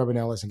went to Grubb &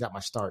 Ellis and got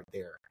my start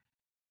there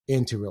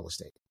into real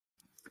estate.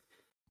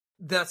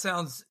 That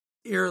sounds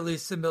eerily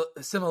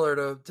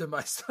similar to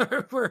my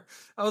start, where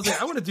I was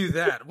like, I want to do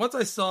that. Once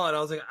I saw it, I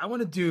was like, I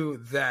want to do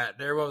that.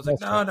 And everyone was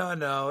like,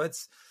 no,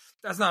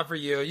 that's not for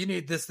you. You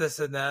need this,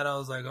 and that. I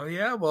was like, oh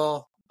yeah,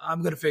 well,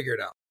 I'm going to figure it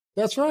out.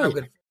 That's right.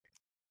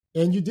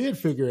 And you did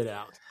figure it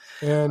out.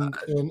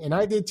 And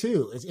I did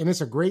too. And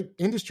it's a great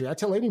industry. I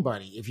tell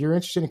anybody, if you're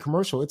interested in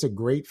commercial, it's a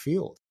great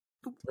field.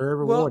 Very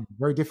Well, rewarding,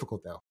 very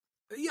difficult though.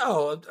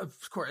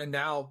 of course, and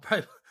now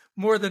probably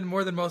more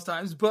than most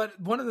times. But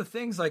one of the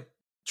things, like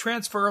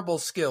transferable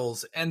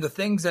skills and the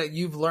things that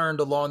you've learned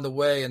along the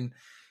way, and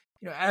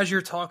as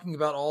you're talking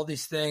about all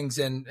these things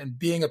and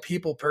being a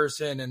people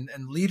person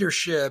and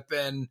leadership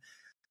and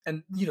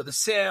the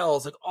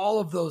sales, like all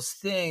of those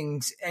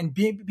things, and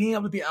being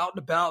able to be out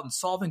and about and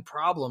solving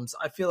problems,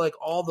 I feel like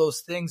all those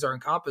things are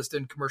encompassed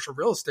in commercial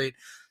real estate.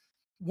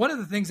 One of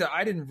the things that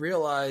I didn't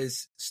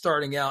realize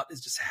starting out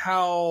is just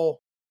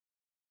how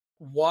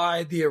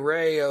wide the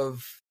array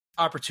of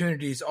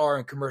opportunities are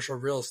in commercial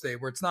real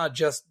estate, where it's not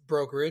just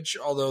brokerage,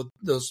 although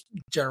those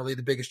generally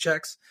the biggest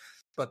checks,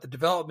 but the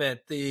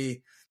development,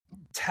 the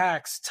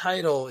tax,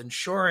 title,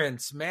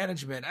 insurance,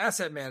 management,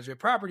 asset management,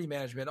 property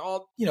management,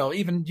 all,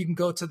 even you can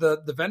go to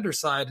the vendor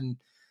side and,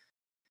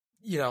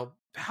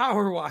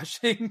 power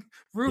washing,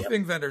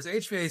 roofing vendors,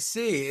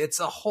 HVAC. It's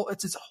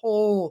its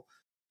whole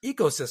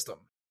ecosystem.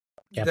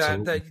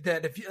 Absolutely.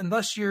 That if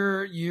unless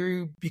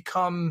you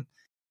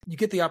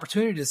get the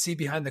opportunity to see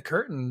behind the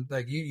curtain,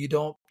 like you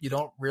don't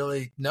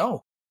really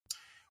know.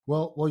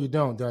 Well, you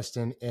don't,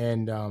 Dustin,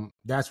 and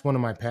that's one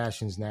of my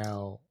passions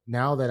now.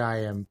 Now that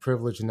I am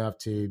privileged enough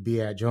to be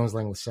at Jones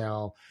Lang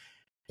LaSalle,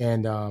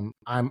 and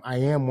I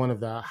am one of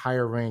the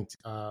higher ranked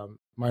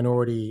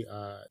minority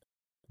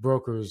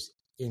brokers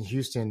in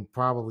Houston,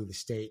 probably the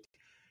state.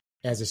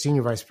 As a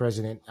senior vice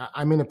president,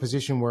 I'm in a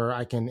position where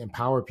I can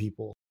empower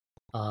people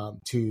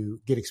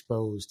to get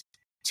exposed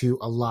to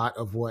a lot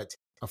of what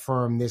a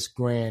firm this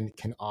grand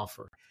can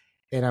offer.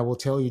 And I will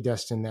tell you,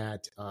 Dustin,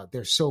 that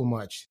there's so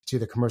much to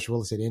the commercial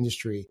real estate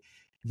industry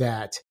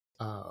that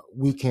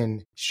we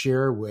can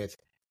share with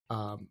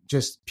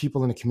just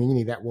people in the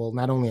community that will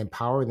not only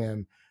empower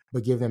them,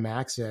 but give them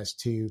access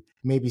to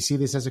maybe see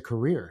this as a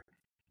career.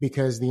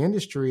 Because the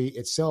industry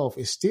itself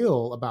is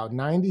still about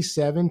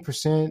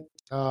 97%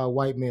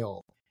 white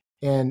male.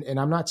 And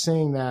I'm not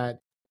saying that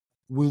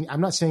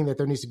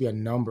there needs to be a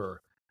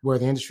number where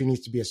the industry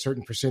needs to be a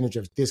certain percentage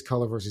of this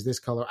color versus this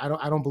color.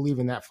 I don't believe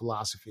in that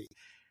philosophy.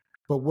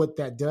 But what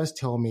that does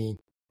tell me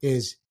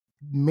is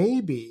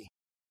maybe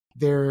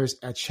there's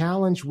a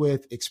challenge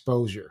with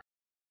exposure,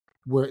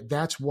 where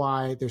that's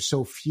why there's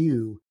so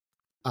few,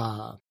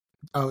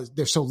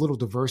 there's so little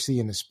diversity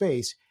in the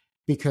space,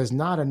 because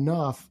not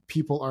enough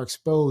people are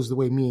exposed the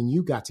way me and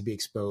you got to be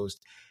exposed.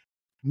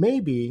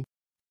 Maybe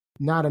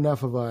not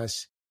enough of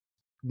us,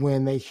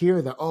 when they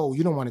hear that, oh,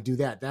 you don't want to do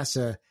that. That's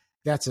a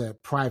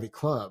private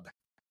club.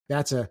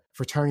 That's a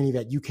fraternity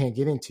that you can't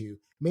get into.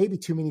 Maybe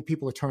too many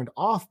people are turned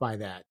off by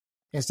that,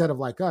 instead of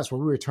like us, where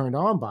we were turned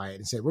on by it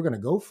and said, we're going to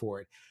go for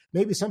it.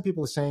 Maybe some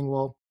people are saying,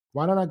 well,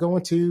 why don't I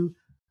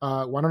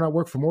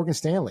work for Morgan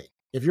Stanley?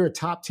 If you're a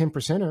top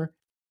 10%er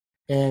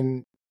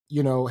and,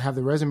 have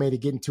the resume to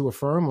get into a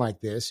firm like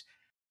this,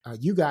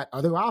 you got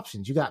other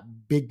options. You got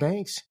big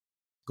banks,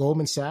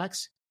 Goldman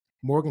Sachs,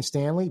 Morgan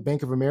Stanley,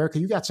 Bank of America.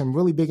 You got some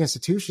really big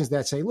institutions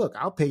that say, look,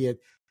 I'll pay you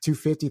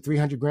 $250,000,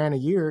 $300,000 a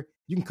year.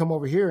 You can come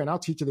over here and I'll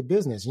teach you the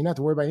business. You don't have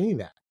to worry about any of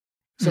that.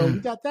 So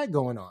you got that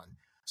going on.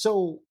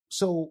 So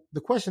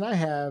the question I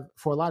have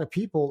for a lot of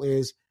people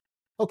is,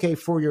 okay,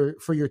 for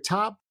your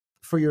top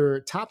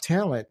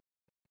talent,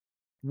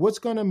 what's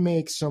going to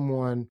make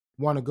someone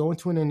want to go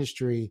into an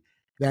industry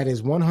that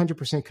is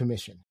 100%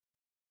 commission?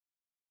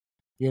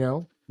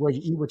 Where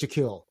you eat what you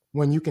kill,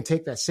 when you can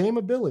take that same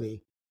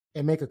ability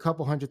and make a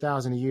couple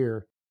 $100,000 a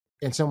year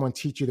and someone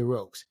teach you the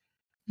ropes.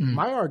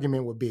 My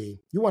argument would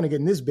be, you want to get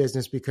in this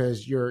business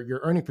because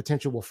your earning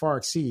potential will far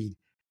exceed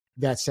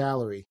that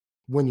salary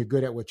when you're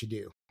good at what you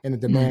do and the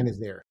demand is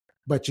there.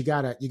 But you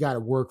gotta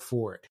work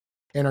for it.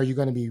 And are you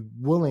going to be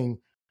willing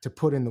to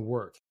put in the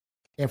work?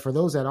 And for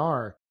those that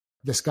are,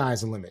 the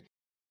sky's the limit.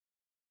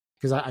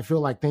 Because I feel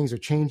like things are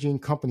changing.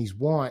 Companies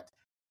want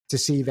to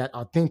see that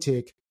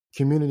authentic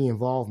community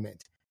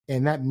involvement.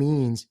 And that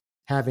means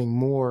having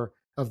more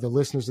of the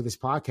listeners of this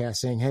podcast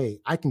saying, hey,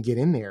 I can get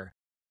in there.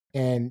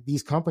 And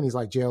these companies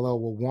like JLL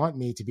will want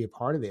me to be a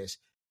part of this,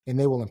 and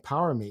they will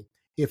empower me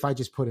if I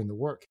just put in the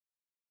work.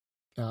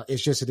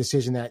 It's just a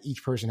decision that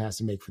each person has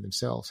to make for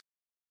themselves.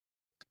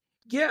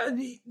 Yeah,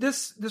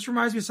 this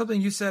reminds me of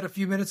something you said a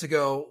few minutes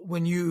ago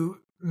when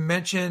you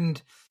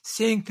mentioned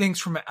seeing things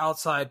from an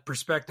outside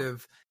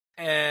perspective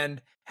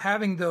and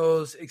having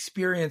those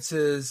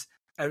experiences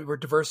where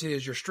diversity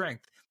is your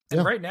strength.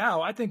 And right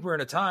now, I think we're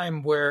in a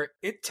time where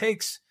it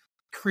takes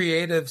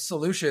creative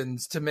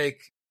solutions to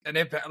make an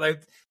impact.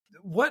 Like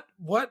what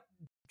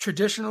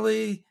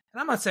traditionally,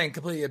 and I'm not saying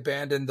completely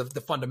abandon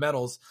the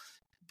fundamentals,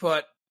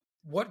 but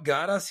what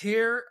got us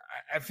here,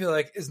 I feel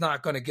like is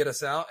not going to get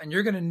us out. And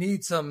you're going to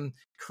need some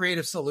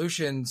creative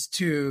solutions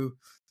to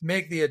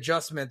make the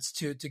adjustments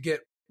to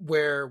get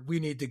where we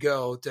need to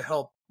go to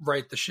help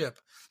right the ship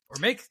or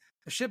make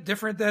the ship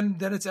different than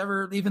it's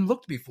ever even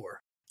looked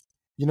before.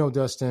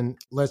 Dustin,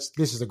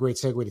 this is a great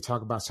segue to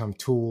talk about some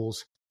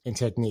tools and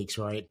techniques,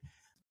 right?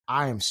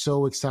 I am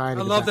so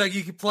excited. I love that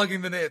you keep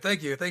plugging the name.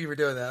 Thank you. Thank you for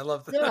doing that. I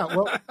love that. Yeah,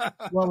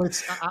 well,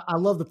 I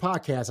love the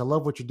podcast. I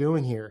love what you're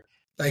doing here.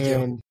 Thank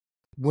you.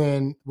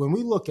 When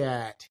we look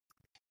at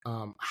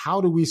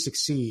how do we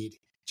succeed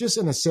just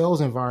in a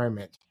sales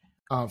environment,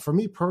 for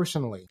me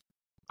personally,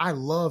 I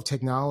love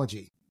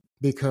technology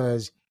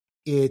because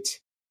it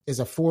is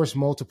a force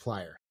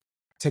multiplier.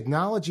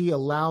 Technology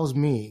allows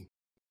me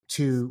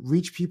to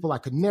reach people I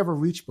could never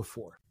reach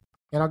before.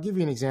 And I'll give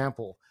you an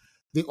example.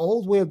 The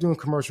old way of doing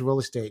commercial real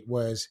estate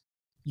was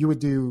you would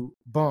do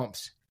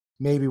bumps,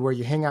 maybe where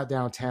you hang out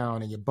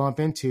downtown and you bump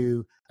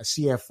into a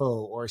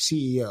CFO or a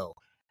CEO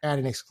at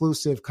an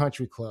exclusive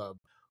country club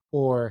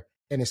or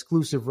an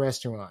exclusive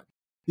restaurant.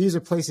 These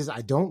are places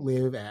I don't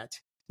live at.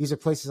 These are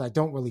places I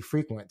don't really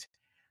frequent.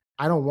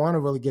 I don't want to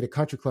really get a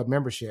country club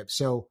membership.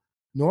 So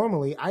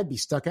normally I'd be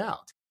stuck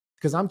out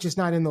because I'm just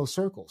not in those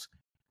circles.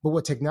 But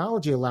what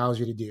technology allows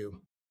you to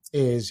do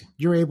is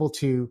you're able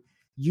to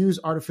use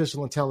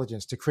artificial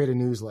intelligence to create a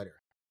newsletter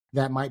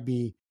that might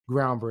be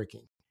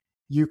groundbreaking.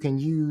 You can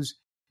use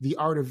the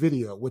art of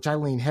video, which I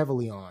lean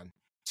heavily on,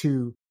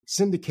 to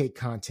syndicate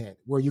content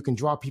where you can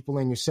draw people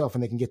in yourself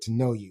and they can get to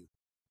know you.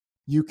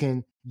 You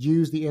can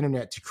use the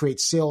internet to create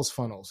sales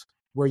funnels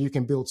where you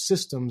can build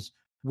systems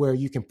where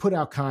you can put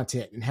out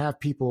content and have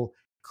people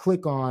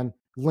click on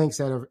links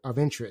that are of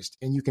interest,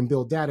 and you can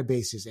build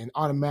databases and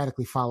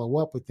automatically follow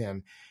up with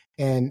them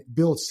and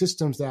build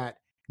systems that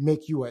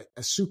make you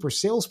a super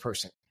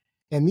salesperson.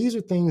 And these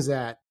are things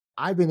that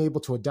I've been able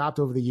to adopt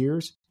over the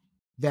years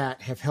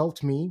that have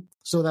helped me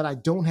so that I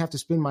don't have to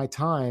spend my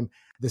time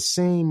the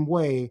same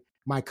way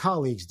my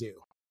colleagues do.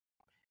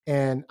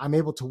 And I'm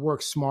able to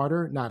work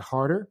smarter, not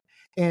harder.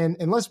 And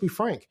let's be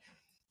frank,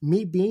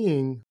 me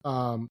being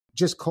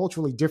just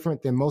culturally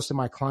different than most of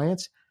my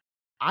clients,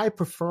 I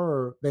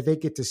prefer that they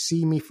get to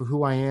see me for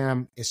who I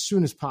am as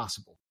soon as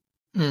possible.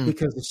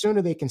 Because the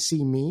sooner they can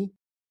see me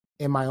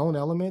in my own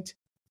element,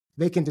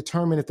 they can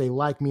determine if they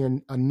like me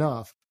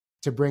enough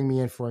to bring me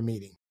in for a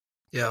meeting.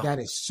 Yeah. That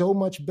is so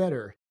much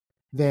better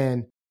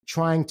than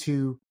trying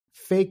to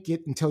fake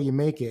it until you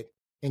make it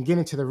and get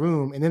into the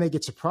room and then they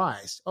get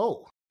surprised.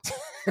 Oh,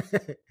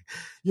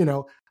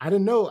 I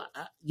didn't know,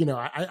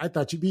 I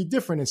thought you'd be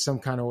different in some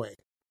kind of way.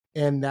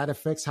 And that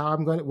affects how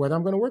whether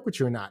I'm going to work with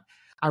you or not.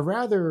 I'd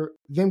rather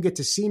them get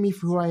to see me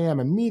for who I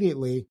am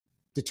immediately,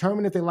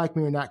 determine if they like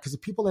me or not, because the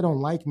people that don't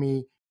like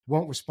me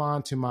won't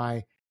respond to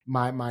my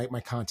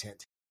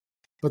content.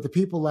 But the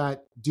people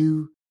that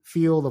do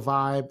feel the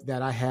vibe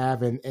that I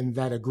have and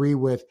that agree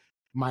with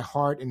my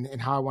heart and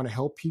how I want to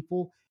help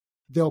people,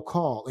 they'll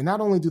call. And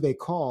not only do they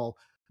call,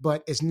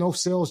 but it's no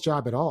sales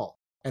job at all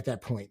at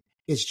that point.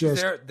 It's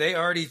just they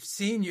already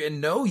seen you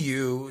and know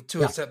you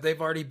to accept. They've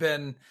already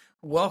been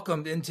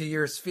welcomed into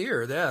your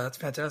sphere. Yeah, that's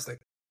fantastic.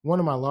 One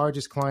of my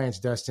largest clients,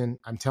 Dustin,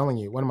 I'm telling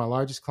you, one of my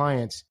largest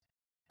clients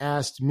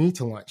asked me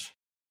to lunch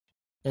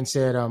and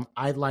said,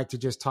 I'd like to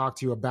just talk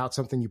to you about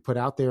something you put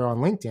out there on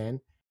LinkedIn.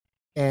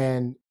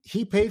 And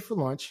he paid for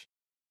lunch.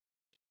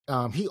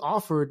 He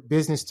offered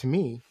business to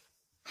me.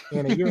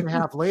 And a year and a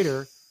half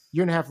later,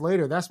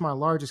 that's my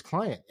largest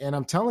client. And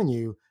I'm telling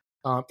you,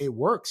 it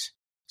works.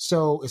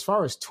 So as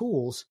far as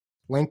tools,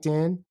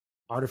 LinkedIn,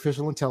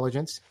 artificial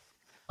intelligence,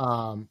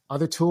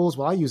 other tools,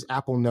 well, I use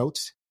Apple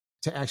Notes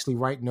to actually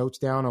write notes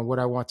down on what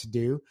I want to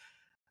do.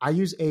 I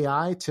use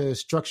AI to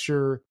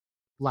structure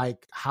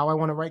like how I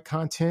want to write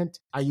content.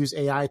 I use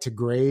AI to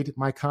grade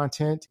my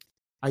content.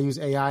 I use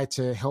AI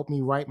to help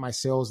me write my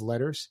sales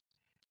letters.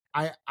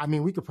 I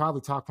mean, we could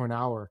probably talk for an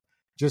hour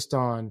just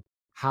on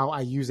how I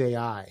use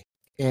AI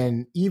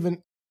and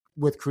even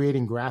with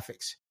creating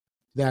graphics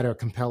that are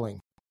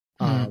compelling.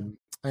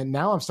 And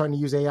now I'm starting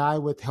to use AI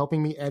with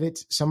helping me edit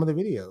some of the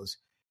videos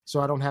so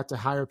I don't have to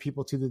hire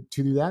people to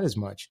do that as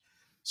much.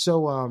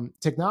 So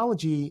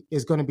technology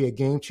is going to be a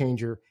game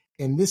changer.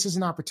 And this is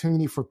an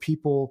opportunity for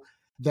people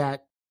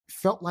that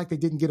felt like they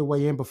didn't get a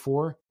way in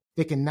before.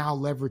 They can now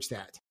leverage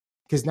that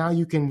because now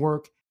you can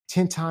work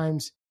 10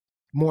 times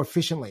more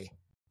efficiently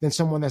than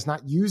someone that's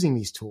not using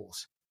these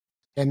tools.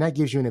 And that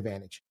gives you an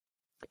advantage,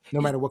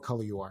 no matter what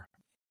color you are.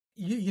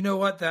 You know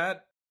what?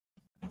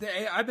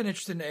 I've been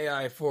interested in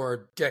AI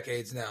for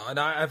decades now, and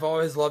I've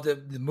always loved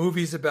it. The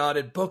movies about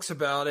it, books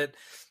about it,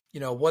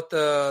 what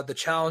the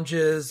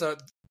challenges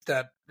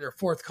that are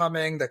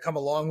forthcoming that come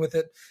along with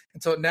it.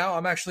 And so now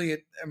I'm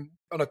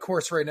on a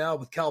course right now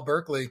with Cal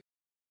Berkeley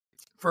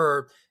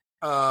for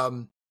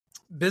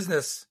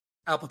business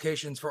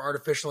applications for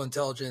artificial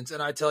intelligence.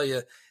 And I tell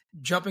you,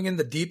 jumping in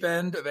the deep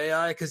end of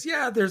AI, because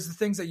there's the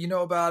things that you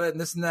know about it and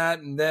this and that,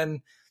 and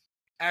then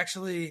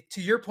actually,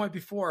 to your point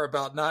before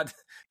about not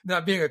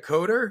being a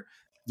coder,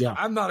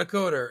 I'm not a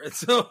coder. And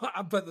so,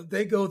 but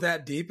they go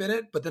that deep in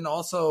it, but then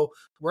also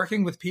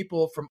working with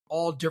people from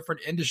all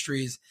different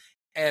industries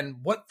and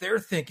what they're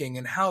thinking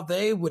and how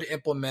they would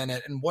implement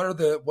it and what are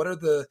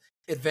the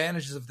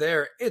advantages of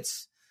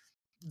this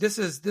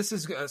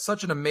is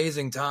such an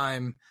amazing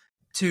time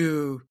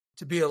to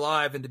be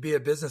alive and to be a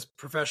business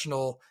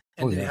professional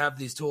and to have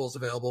these tools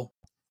available.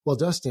 Well,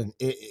 Dustin,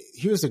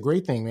 here's the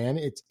great thing, man.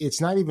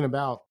 It's not even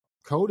about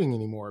coding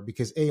anymore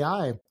because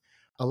AI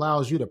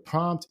allows you to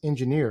prompt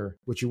engineer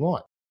what you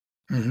want.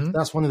 Mm-hmm.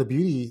 That's one of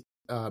the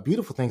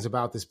beautiful things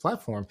about this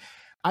platform.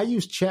 I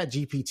use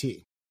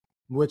ChatGPT,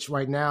 which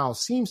right now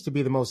seems to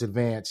be the most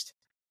advanced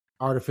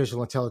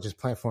artificial intelligence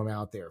platform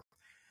out there.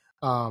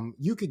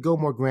 You could go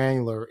more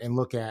granular and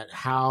look at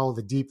how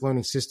the deep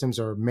learning systems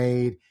are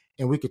made,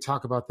 and we could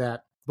talk about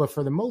that. But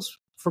for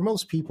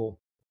most people,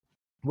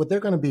 what they're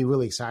going to be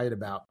really excited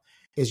about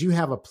is you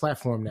have a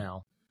platform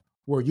now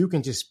where you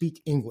can just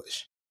speak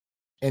English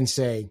and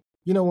say,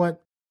 you know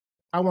what,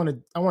 I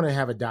want to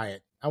have a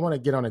diet. I want to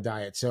get on a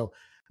diet. So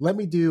let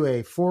me do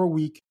a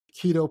 4-week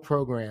keto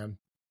program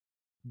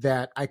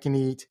that I can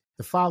eat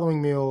the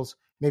following meals,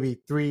 maybe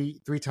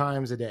three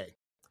times a day.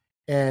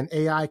 And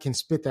AI can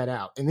spit that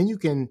out. And then you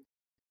can,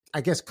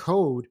 I guess,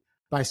 code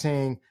by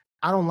saying,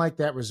 I don't like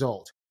that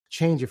result.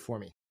 Change it for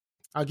me.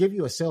 I'll give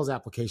you a sales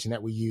application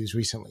that we used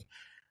recently.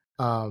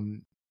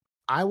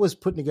 I was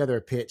putting together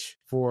a pitch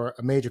for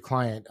a major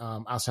client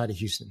outside of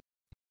Houston.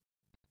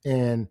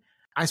 And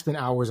I spent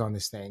hours on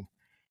this thing.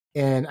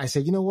 And I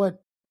said, you know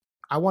what?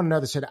 I want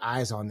another set of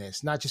eyes on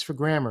this, not just for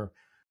grammar,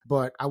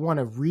 but I want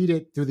to read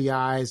it through the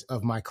eyes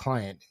of my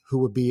client, who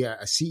would be a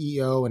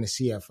CEO and a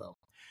CFO.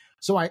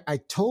 So I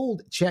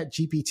told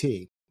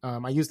ChatGPT,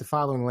 I used the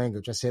following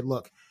language. I said,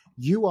 look,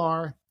 you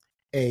are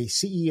a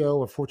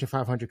CEO of a Fortune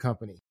 500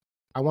 company.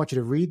 I want you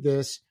to read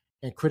this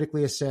and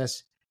critically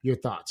assess your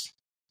thoughts.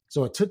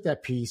 So it took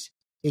that piece.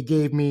 It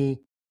gave me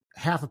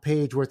half a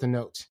page worth of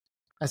notes.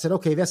 I said,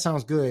 okay, that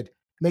sounds good.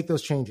 Make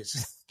those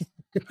changes.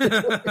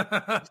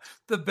 The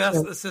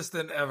best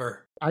assistant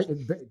ever.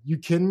 You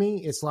kidding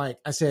me? It's like,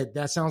 I said,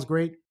 that sounds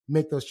great.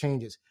 Make those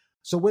changes.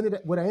 So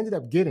what I ended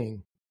up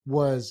getting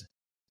was,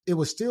 it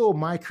was still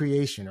my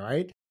creation,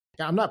 right?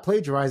 I'm not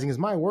plagiarizing, it's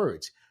my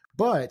words,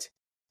 but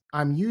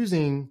I'm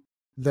using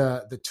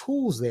the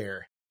tools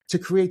there to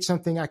create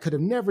something I could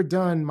have never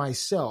done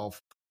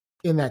myself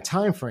in that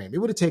time frame. It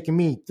would have taken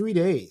me 3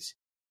 days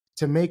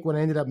to make what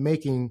I ended up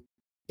making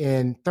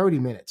in 30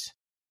 minutes.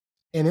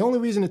 And the only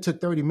reason it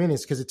took 30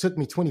 minutes because it took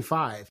me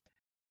 25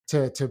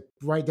 to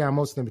write down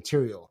most of the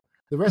material.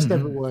 The rest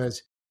of it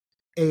was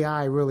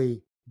AI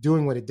really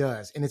doing what it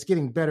does, and it's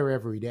getting better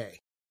every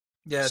day.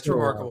 Yeah, it's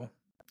remarkable.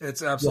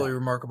 It's absolutely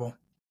remarkable.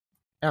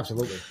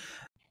 Absolutely.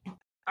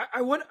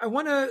 I want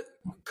to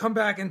come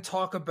back and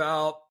talk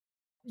about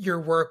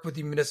your work with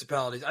the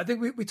municipalities. I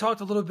think we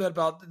talked a little bit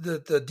about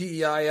the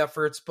DEI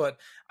efforts, but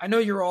I know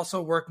you're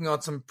also working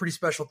on some pretty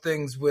special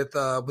things with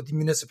the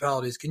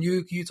municipalities. Can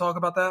you talk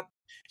about that?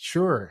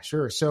 Sure.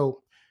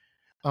 So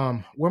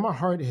where my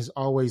heart has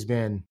always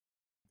been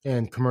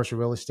in commercial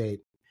real estate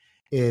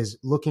is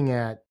looking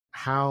at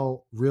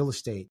how real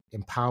estate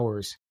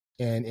empowers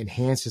and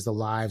enhances the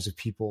lives of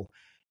people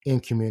in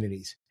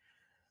communities.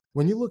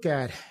 When you look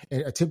at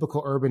a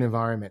typical urban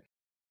environment,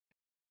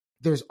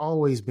 there's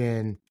always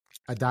been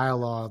a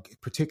dialogue,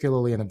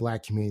 particularly in the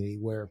Black community,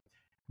 where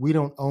we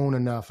don't own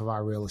enough of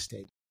our real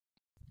estate.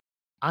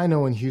 I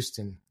know in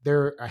Houston,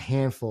 there are a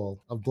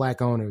handful of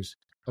Black owners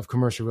of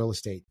commercial real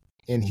estate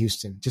in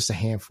Houston, just a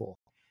handful.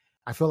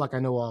 I feel like I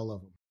know all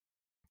of them.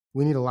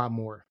 We need a lot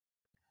more.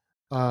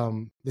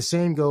 The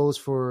same goes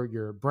for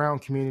your brown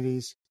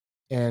communities.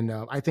 And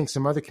I think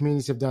some other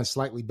communities have done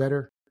slightly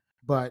better,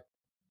 but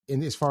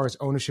as far as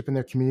ownership in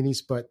their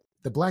communities, but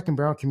the Black and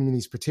brown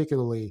communities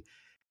particularly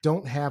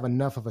don't have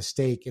enough of a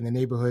stake in the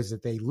neighborhoods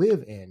that they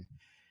live in.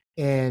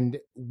 And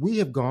we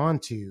have gone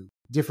to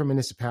different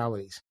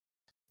municipalities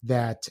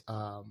that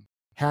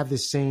have the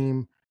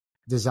same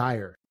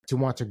desire to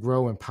want to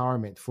grow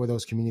empowerment for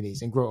those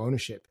communities and grow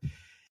ownership.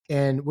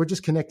 And we're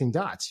just connecting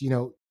dots. You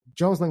know,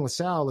 Jones Lang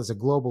LaSalle is a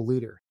global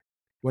leader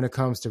when it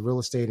comes to real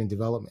estate and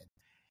development.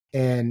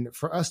 And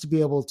for us to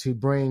be able to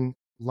bring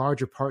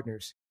larger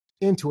partners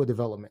into a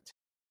development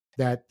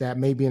that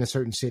may be in a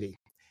certain city,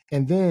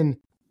 and then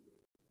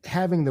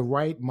having the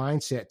right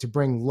mindset to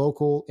bring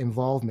local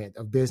involvement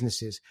of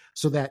businesses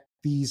so that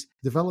these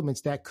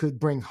developments that could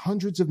bring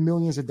hundreds of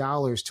millions of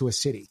dollars to a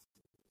city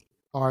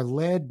are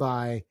led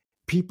by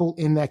people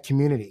in that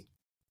community.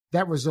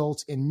 That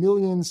results in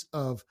millions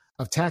of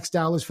tax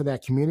dollars for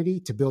that community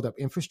to build up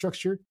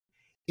infrastructure.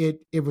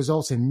 It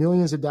results in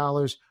millions of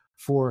dollars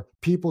for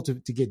people to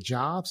get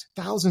jobs,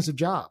 thousands of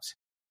jobs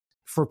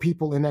for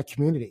people in that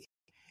community.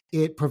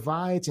 It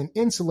provides and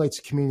insulates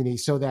the community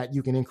so that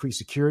you can increase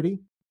security,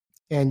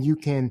 and you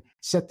can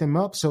set them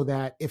up so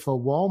that if a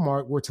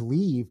Walmart were to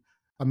leave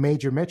a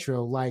major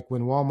metro, like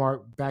when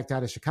Walmart backed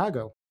out of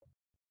Chicago,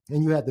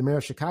 and you had the mayor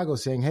of Chicago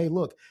saying, hey,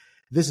 look,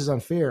 this is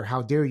unfair.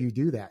 How dare you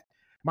do that?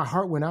 My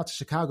heart went out to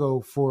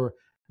Chicago for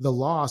the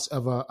loss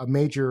of a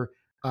major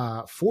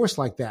force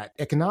like that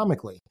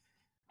economically.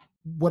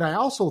 What I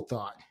also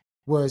thought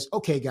was,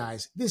 okay,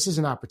 guys, this is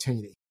an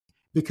opportunity,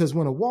 because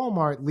when a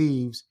Walmart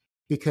leaves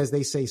because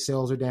they say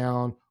sales are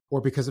down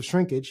or because of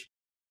shrinkage,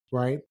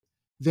 right,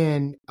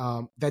 then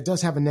that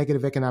does have a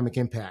negative economic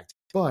impact.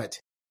 But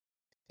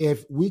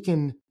if we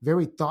can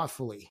very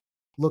thoughtfully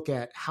look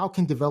at how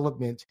can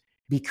development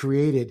be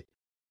created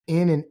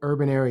in an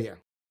urban area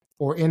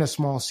or in a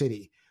small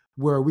city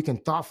where we can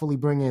thoughtfully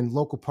bring in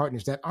local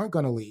partners that aren't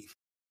going to leave,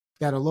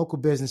 that are local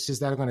businesses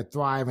that are going to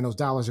thrive, and those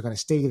dollars are going to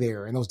stay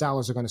there, and those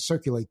dollars are going to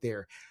circulate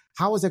there.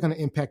 How is that going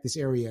to impact this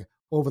area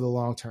over the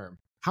long term?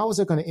 How is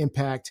it going to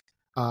impact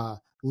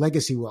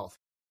legacy wealth,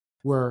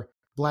 where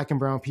Black and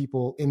brown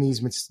people in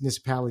these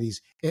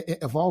municipalities,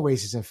 of all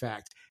races, in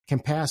fact, can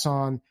pass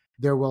on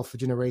their wealth for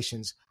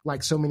generations,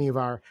 like so many of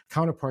our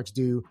counterparts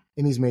do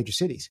in these major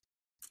cities?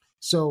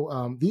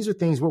 So these are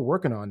things we're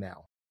working on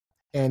now.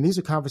 And these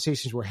are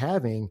conversations we're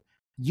having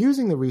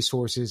using the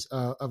resources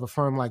of a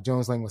firm like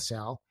Jones Lang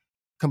LaSalle,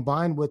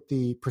 combined with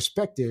the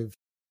perspective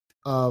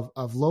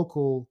of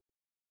local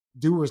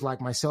doers like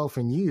myself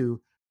and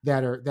you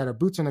that are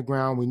boots on the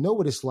ground. We know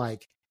what it's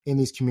like in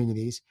these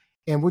communities,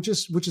 and we're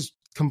just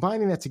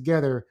combining that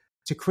together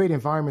to create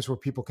environments where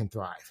people can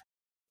thrive.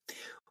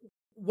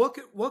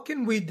 What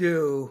can we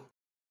do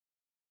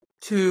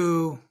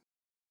to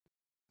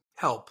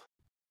help?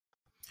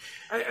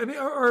 I mean,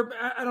 or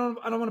I don't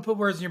want to put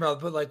words in your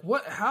mouth, but like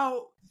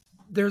how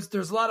there's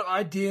a lot of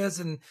ideas,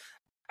 and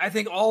I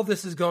think all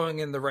this is going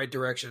in the right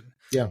direction.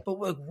 Yeah. But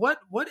like,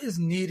 what is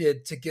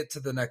needed to get to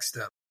the next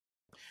step?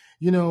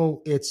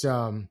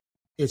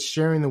 It's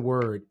sharing the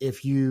word.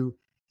 If you're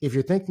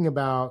thinking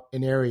about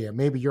an area,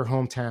 maybe your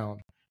hometown,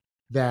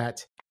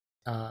 that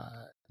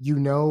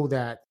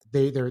that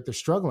they're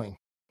struggling.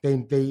 They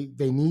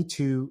need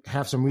to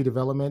have some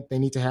redevelopment. They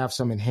need to have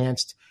some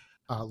enhanced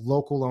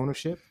local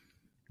ownership.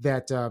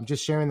 That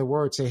just sharing the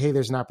word, say, hey,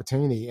 there's an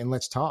opportunity, and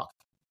let's talk,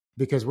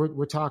 because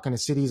we're talking to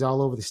cities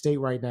all over the state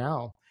right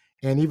now,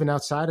 and even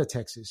outside of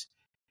Texas,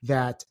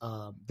 that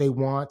they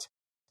want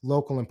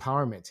local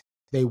empowerment.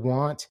 They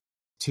want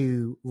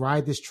to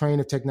ride this train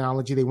of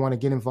technology. They want to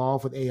get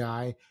involved with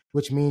AI,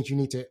 which means you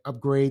need to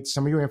upgrade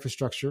some of your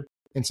infrastructure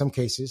in some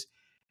cases.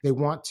 They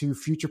want to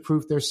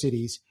future-proof their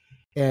cities.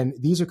 And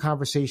these are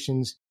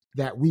conversations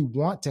that we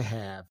want to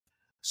have,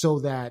 so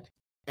that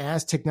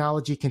as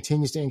technology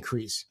continues to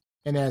increase,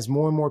 and as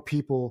more and more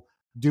people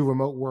do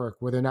remote work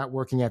where they're not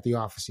working at the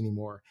office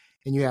anymore,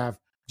 and you have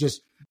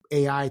just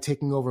AI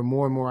taking over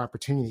more and more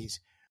opportunities,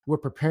 we're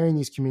preparing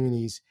these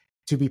communities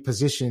to be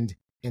positioned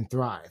and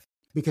thrive.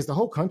 Because the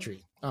whole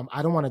country,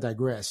 I don't want to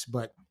digress,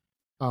 but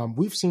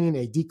we've seen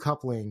a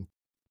decoupling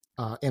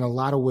in a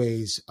lot of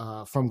ways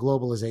from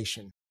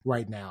globalization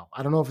right now.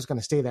 I don't know if it's going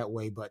to stay that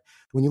way, but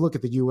when you look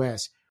at the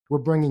U.S., we're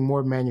bringing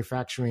more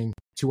manufacturing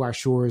to our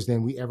shores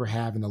than we ever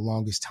have in the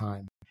longest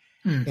time.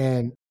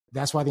 And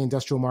that's why the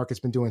industrial market's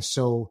been doing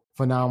so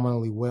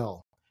phenomenally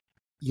well.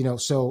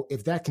 So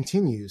if that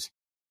continues,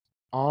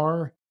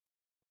 are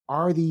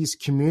these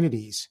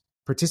communities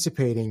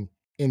participating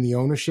in the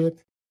ownership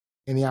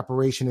and the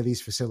operation of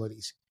these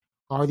facilities?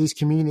 Are these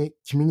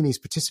communities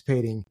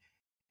participating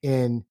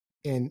in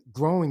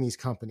growing these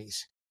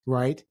companies,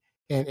 right?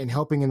 And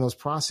helping in those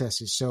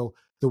processes. So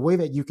the way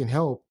that you can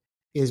help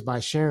is by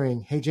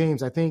sharing, hey,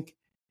 James, I think,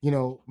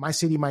 my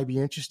city might be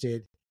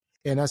interested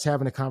in us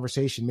having a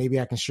conversation. Maybe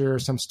I can share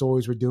some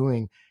stories we're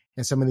doing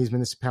in some of these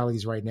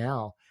municipalities right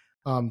now.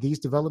 These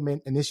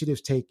development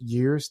initiatives take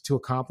years to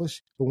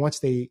accomplish, but once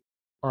they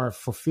are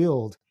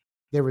fulfilled,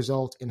 they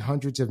result in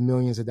hundreds of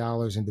millions of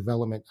dollars in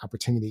development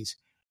opportunities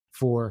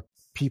for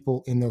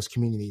people in those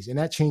communities. And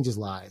that changes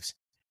lives.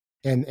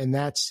 And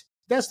that's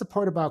the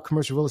part about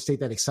commercial real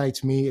estate that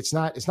excites me. It's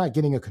not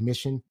getting a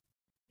commission.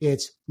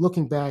 It's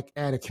looking back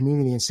at a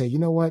community and say, you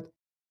know what?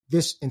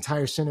 This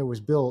entire center was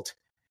built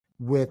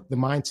with the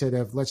mindset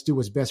of let's do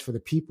what's best for the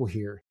people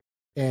here,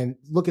 and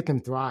look at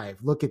them thrive.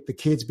 Look at the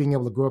kids being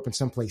able to grow up in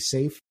someplace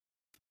safe.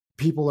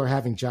 People are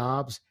having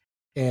jobs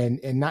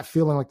and not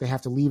feeling like they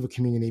have to leave a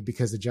community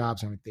because the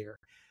jobs aren't there.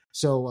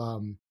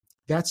 So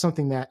that's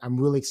something that I'm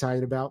really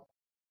excited about.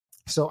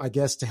 So I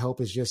guess to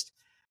help is just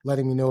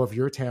letting me know if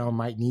your town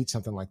might need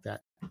something like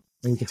that,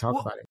 and we can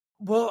talk about it.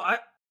 Well,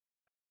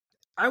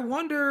 I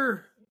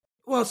wonder.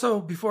 Well,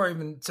 so before I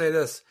even say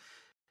this,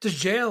 does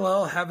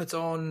JLL have its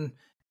own?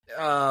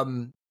 I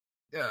don't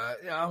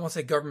want to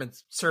say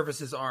government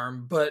services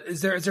arm, but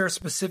is there a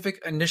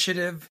specific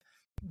initiative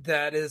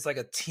that is like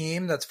a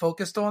team that's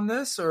focused on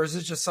this, or is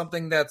it just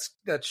something that's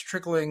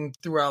trickling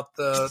throughout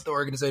the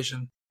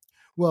organization?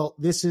 Well,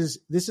 this is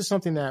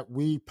something that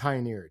we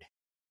pioneered.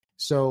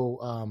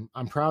 So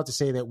I'm proud to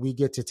say that we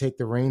get to take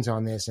the reins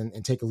on this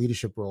and take a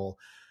leadership role.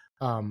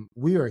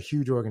 We are a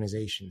huge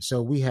organization.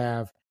 So we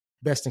have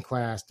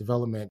best-in-class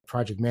development,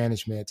 project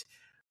management.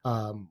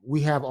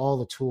 We have all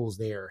the tools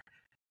there.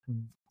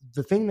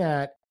 The thing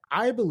that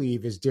I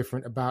believe is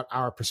different about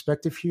our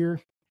perspective here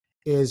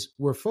is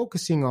we're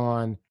focusing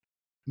on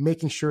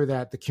making sure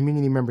that the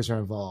community members are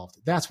involved.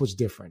 That's what's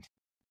different.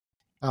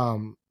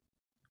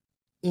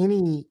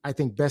 Any, I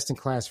think,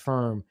 best-in-class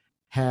firm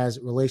has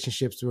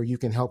relationships where you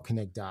can help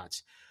connect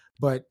dots.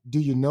 But do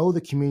you know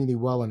the community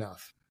well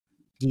enough?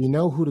 Do you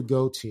know who to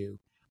go to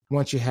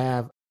once you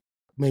have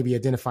maybe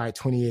identified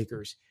 20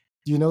 acres?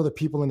 Do you know the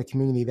people in the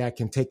community that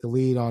can take the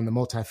lead on the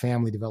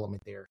multifamily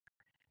development there?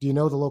 Do you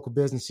know the local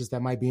businesses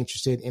that might be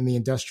interested in the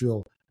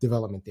industrial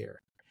development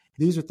there?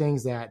 These are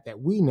things that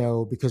we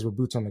know because we're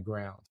boots on the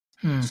ground.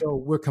 So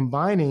we're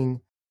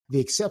combining the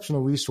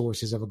exceptional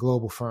resources of a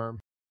global firm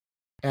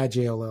at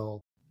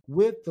JLL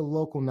with the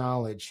local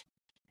knowledge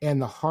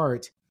and the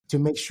heart to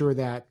make sure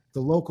that the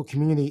local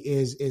community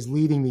is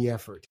leading the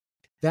effort.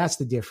 That's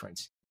the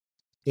difference.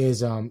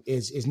 Is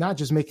not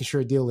just making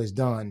sure a deal is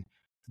done,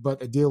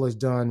 but a deal is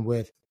done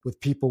with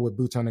people with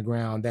boots on the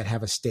ground that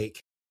have a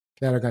stake,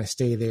 that are going to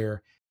stay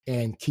there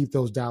and keep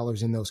those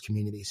dollars in those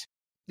communities.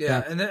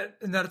 Yeah, and that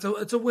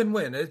it's a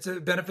win-win.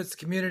 It benefits the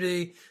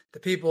community, the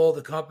people,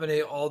 the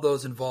company, all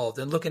those involved,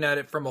 and looking at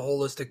it from a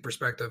holistic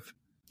perspective.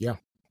 Yeah,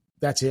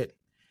 that's it.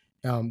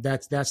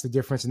 That's the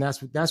difference, and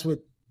that's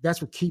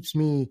what keeps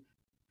me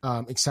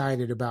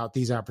excited about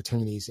these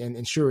opportunities.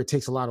 And sure, it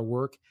takes a lot of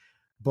work,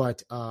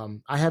 but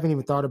I haven't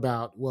even thought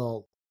about,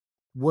 well,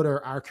 what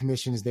are our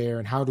commissions there,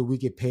 and how do we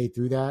get paid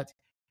through that?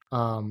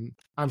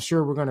 I'm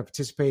sure we're going to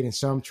participate in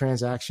some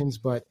transactions,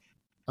 but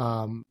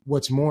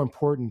what's more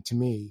important to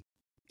me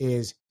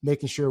is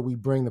making sure we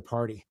bring the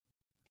party,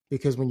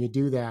 because when you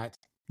do that,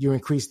 you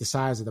increase the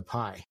size of the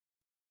pie.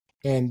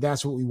 And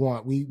that's what we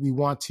want. We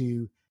want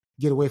to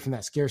get away from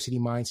that scarcity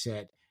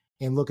mindset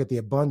and look at the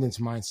abundance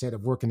mindset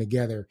of working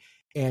together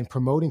and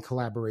promoting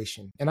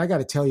collaboration. And I got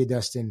to tell you,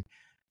 Dustin,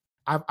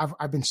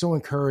 I've been so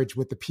encouraged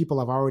with the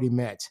people I've already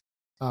met.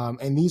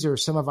 And these are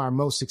some of our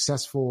most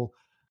successful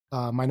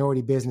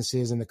minority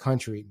businesses in the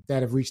country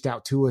that have reached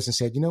out to us and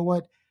said, you know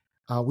what,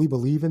 we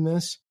believe in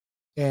this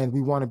and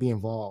we want to be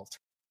involved.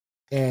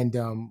 And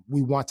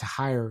we want to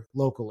hire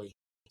locally.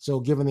 So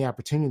given the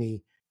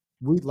opportunity,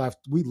 we'd love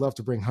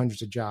to bring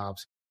hundreds of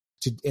jobs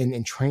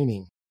and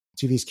training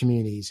to these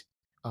communities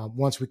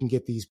once we can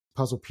get these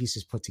puzzle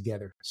pieces put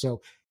together.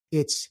 So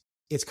it's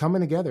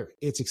coming together.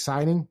 It's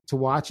exciting to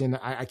watch, and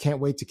I can't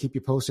wait to keep you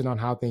posted on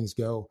how things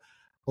go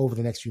over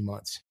the next few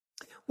months.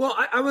 Well,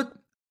 I would.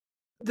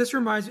 This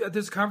reminds me of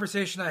this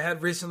conversation I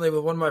had recently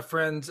with one of my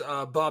friends,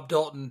 Bob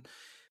Dalton,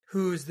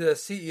 who's the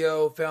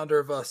CEO, founder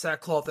of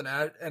Sackcloth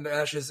and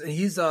Ashes, and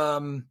he's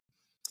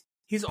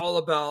all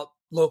about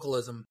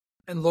localism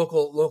and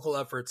local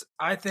efforts.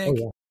 I think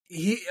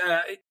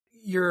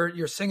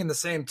you're singing the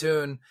same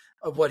tune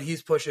of what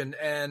he's pushing,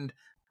 and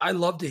I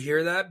love to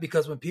hear that,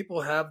 because when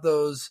people have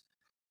the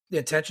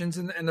intentions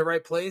in the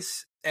right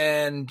place,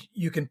 and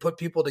you can put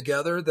people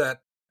together,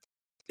 that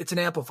it's an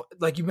amplifier,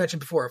 like you mentioned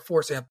before, a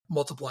force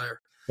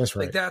multiplier. That's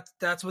right. Like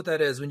that's what that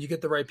is, when you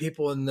get the right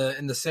people in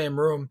the same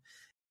room.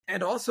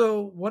 And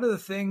also, one of the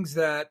things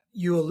that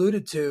you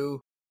alluded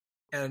to,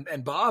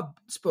 and Bob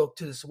spoke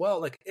to as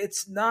well, like,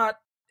 it's not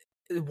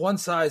one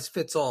size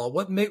fits all.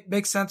 What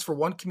makes sense for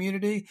one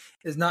community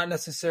is not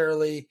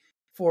necessarily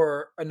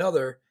for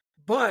another,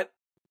 but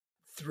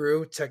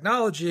through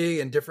technology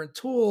and different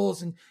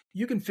tools, and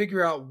you can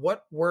figure out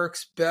what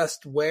works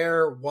best,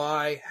 where,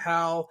 why,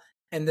 how,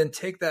 and then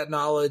take that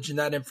knowledge and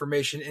that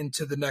information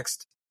into the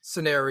next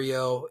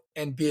scenario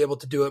and be able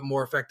to do it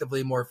more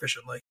effectively, more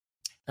efficiently.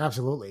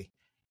 Absolutely.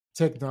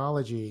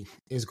 Technology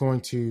is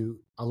going to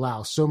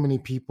allow so many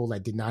people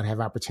that did not have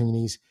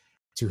opportunities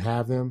to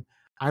have them.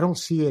 I don't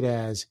see it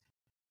as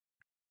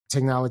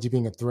technology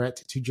being a threat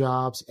to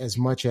jobs as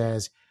much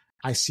as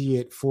I see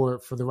it for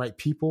the right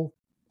people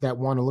that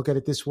want to look at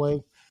it this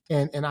way.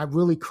 And I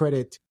really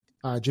credit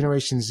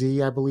Generation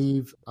Z, I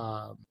believe,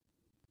 some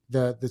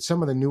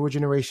of the newer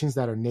generations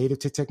that are native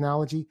to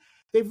technology.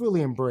 They've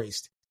really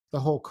embraced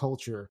the whole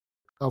culture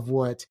of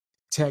what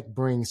tech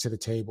brings to the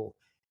table.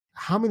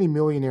 How many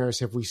millionaires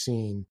have we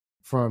seen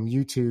from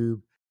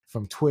YouTube,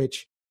 from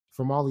Twitch,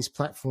 from all these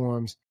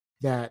platforms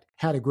that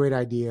had a great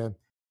idea?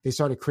 They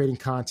started creating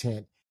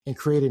content and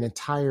created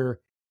entire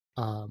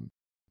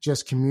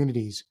just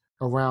communities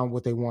around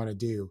what they want to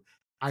do.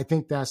 I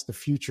think that's the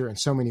future in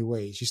so many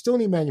ways. You still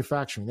need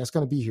manufacturing. That's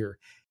going to be here.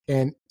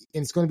 And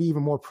it's going to be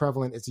even more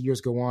prevalent as the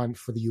years go on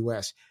for the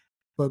US.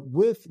 But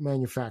with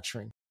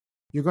manufacturing,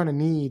 you're going to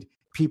need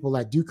people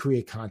that do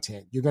create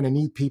content. You're going to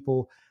need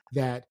people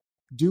that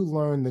do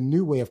learn the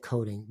new way of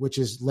coding, which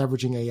is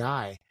leveraging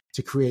AI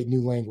to create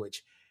new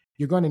language.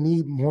 You're going to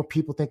need more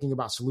people thinking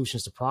about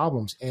solutions to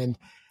problems. And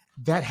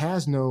that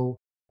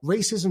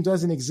racism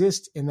doesn't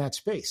exist in that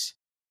space.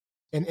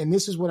 And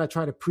this is what I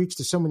try to preach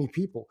to so many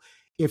people.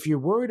 If you're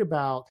worried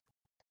about,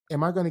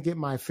 am I going to get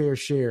my fair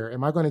share?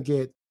 Am I going to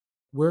get,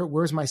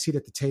 where's my seat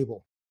at the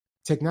table?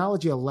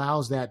 Technology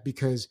allows that,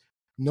 because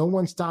no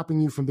one's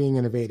stopping you from being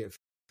innovative.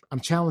 I'm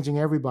challenging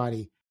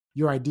everybody.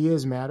 Your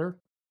ideas matter.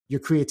 Your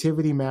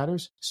creativity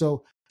matters.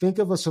 So think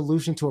of a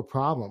solution to a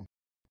problem.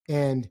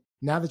 And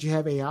now that you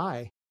have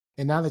AI,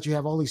 and now that you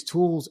have all these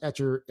tools at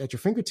your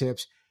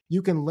fingertips,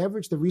 you can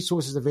leverage the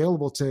resources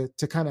available to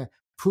kind of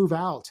prove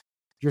out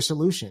your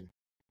solution.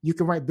 You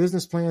can write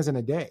business plans in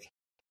a day.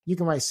 You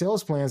can write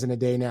sales plans in a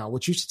day now,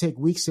 which used to take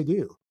weeks to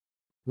do,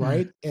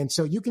 right? And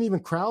so you can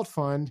even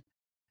crowdfund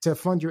to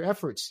fund your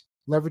efforts,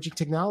 leveraging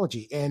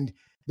technology. And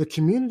the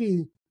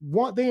community,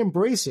 they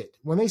embrace it.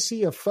 When they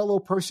see a fellow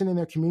person in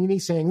their community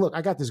saying, look,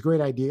 I got this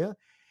great idea,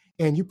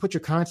 and you put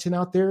your content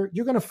out there,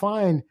 you're going to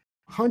find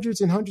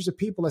hundreds and hundreds of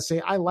people that say,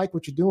 I like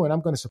what you're doing.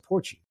 I'm going to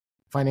support you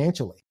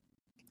financially.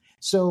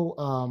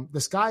 So the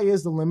sky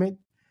is the limit.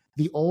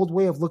 The old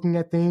way of looking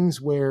at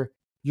things where,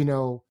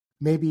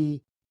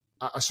 maybe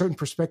a certain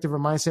perspective or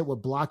mindset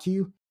would block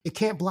you, it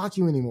can't block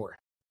you anymore.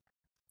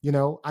 You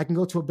know, I can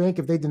go to a bank.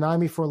 If they deny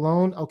me for a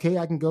loan, okay,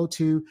 I can go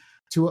to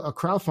a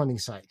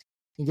crowdfunding site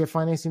and get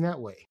financing that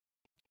way.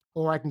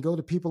 Or I can go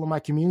to people in my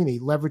community,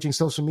 leveraging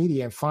social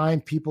media, and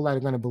find people that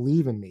are going to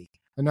believe in me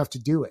enough to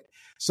do it.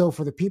 So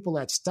for the people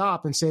that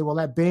stop and say, well,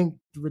 that bank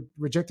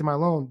rejected my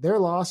loan, their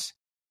loss,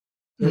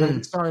 they're going to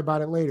be sorry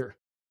about it later.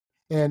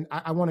 And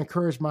I want to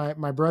encourage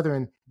my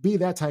brethren, be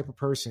that type of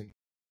person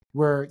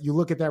where you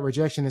look at that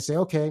rejection and say,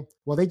 okay,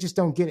 well, they just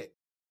don't get it,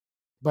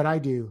 but I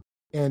do.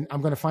 And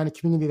I'm going to find a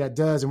community that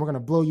does, and we're going to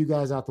blow you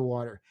guys out the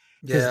water.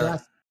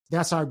 Because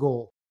that's our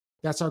goal.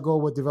 That's our goal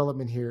with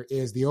development here,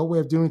 is the old way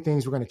of doing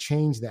things. We're going to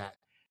change that,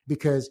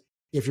 because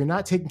if you're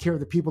not taking care of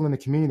the people in the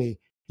community,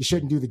 you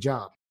shouldn't do the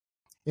job.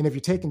 And if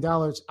you're taking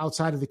dollars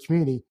outside of the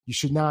community, you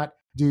should not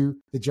do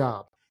the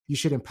job. You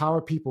should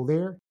empower people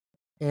there.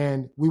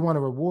 And we want to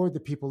reward the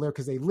people there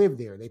because they live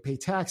there. They pay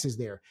taxes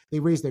there. They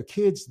raise their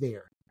kids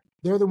there.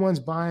 They're the ones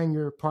buying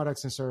your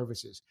products and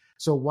services.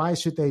 So why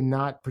should they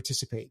not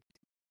participate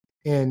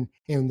in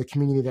the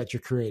community that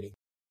you're creating?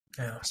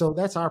 Yeah. So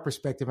that's our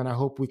perspective, and I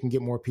hope we can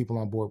get more people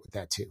on board with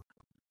that too.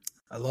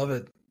 I love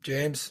it.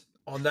 James,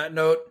 on that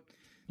note,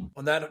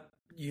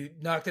 you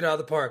knocked it out of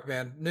the park,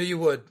 man. Knew you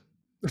would.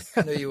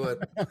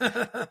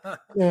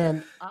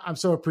 And I'm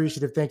so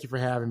appreciative. Thank you for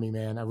having me,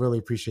 man. I really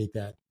appreciate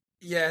that.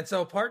 Yeah, and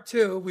so part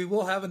 2, we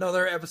will have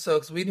another episode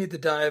because we need to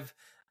dive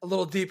a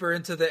little deeper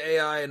into the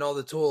AI and all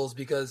the tools,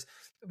 because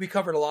we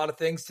covered a lot of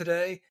things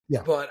today,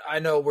 but I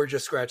know we're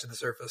just scratching the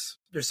surface.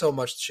 There's so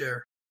much to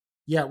share.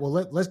 Yeah, well,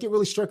 let's get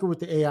really structured with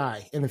the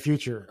AI in the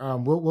future.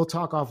 We'll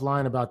talk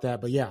offline about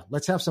that, but yeah,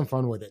 let's have some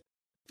fun with it.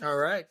 All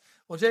right.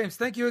 Well, James,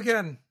 thank you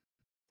again.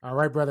 All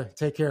right, brother.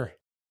 Take care.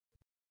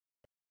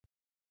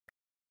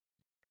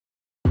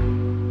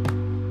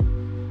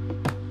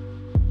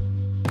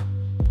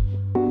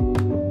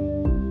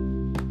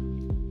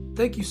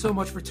 Thank you so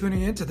much for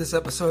tuning in to this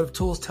episode of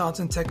Tools, Talents,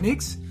 and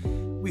Techniques.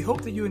 We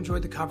hope that you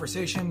enjoyed the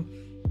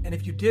conversation. And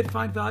if you did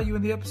find value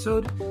in the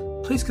episode,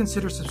 please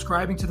consider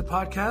subscribing to the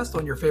podcast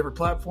on your favorite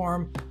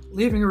platform,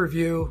 leaving a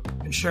review,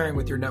 and sharing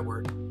with your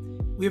network.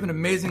 We have an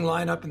amazing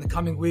lineup in the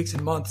coming weeks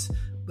and months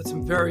with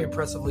some very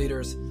impressive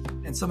leaders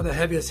and some of the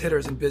heaviest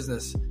hitters in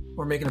business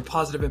who are making a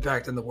positive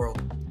impact in the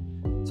world.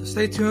 So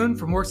stay tuned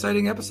for more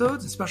exciting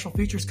episodes and special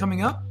features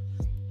coming up.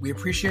 We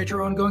appreciate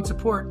your ongoing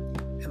support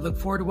and look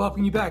forward to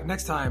welcoming you back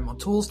next time on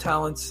Tools,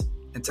 Talents,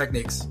 and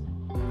Techniques.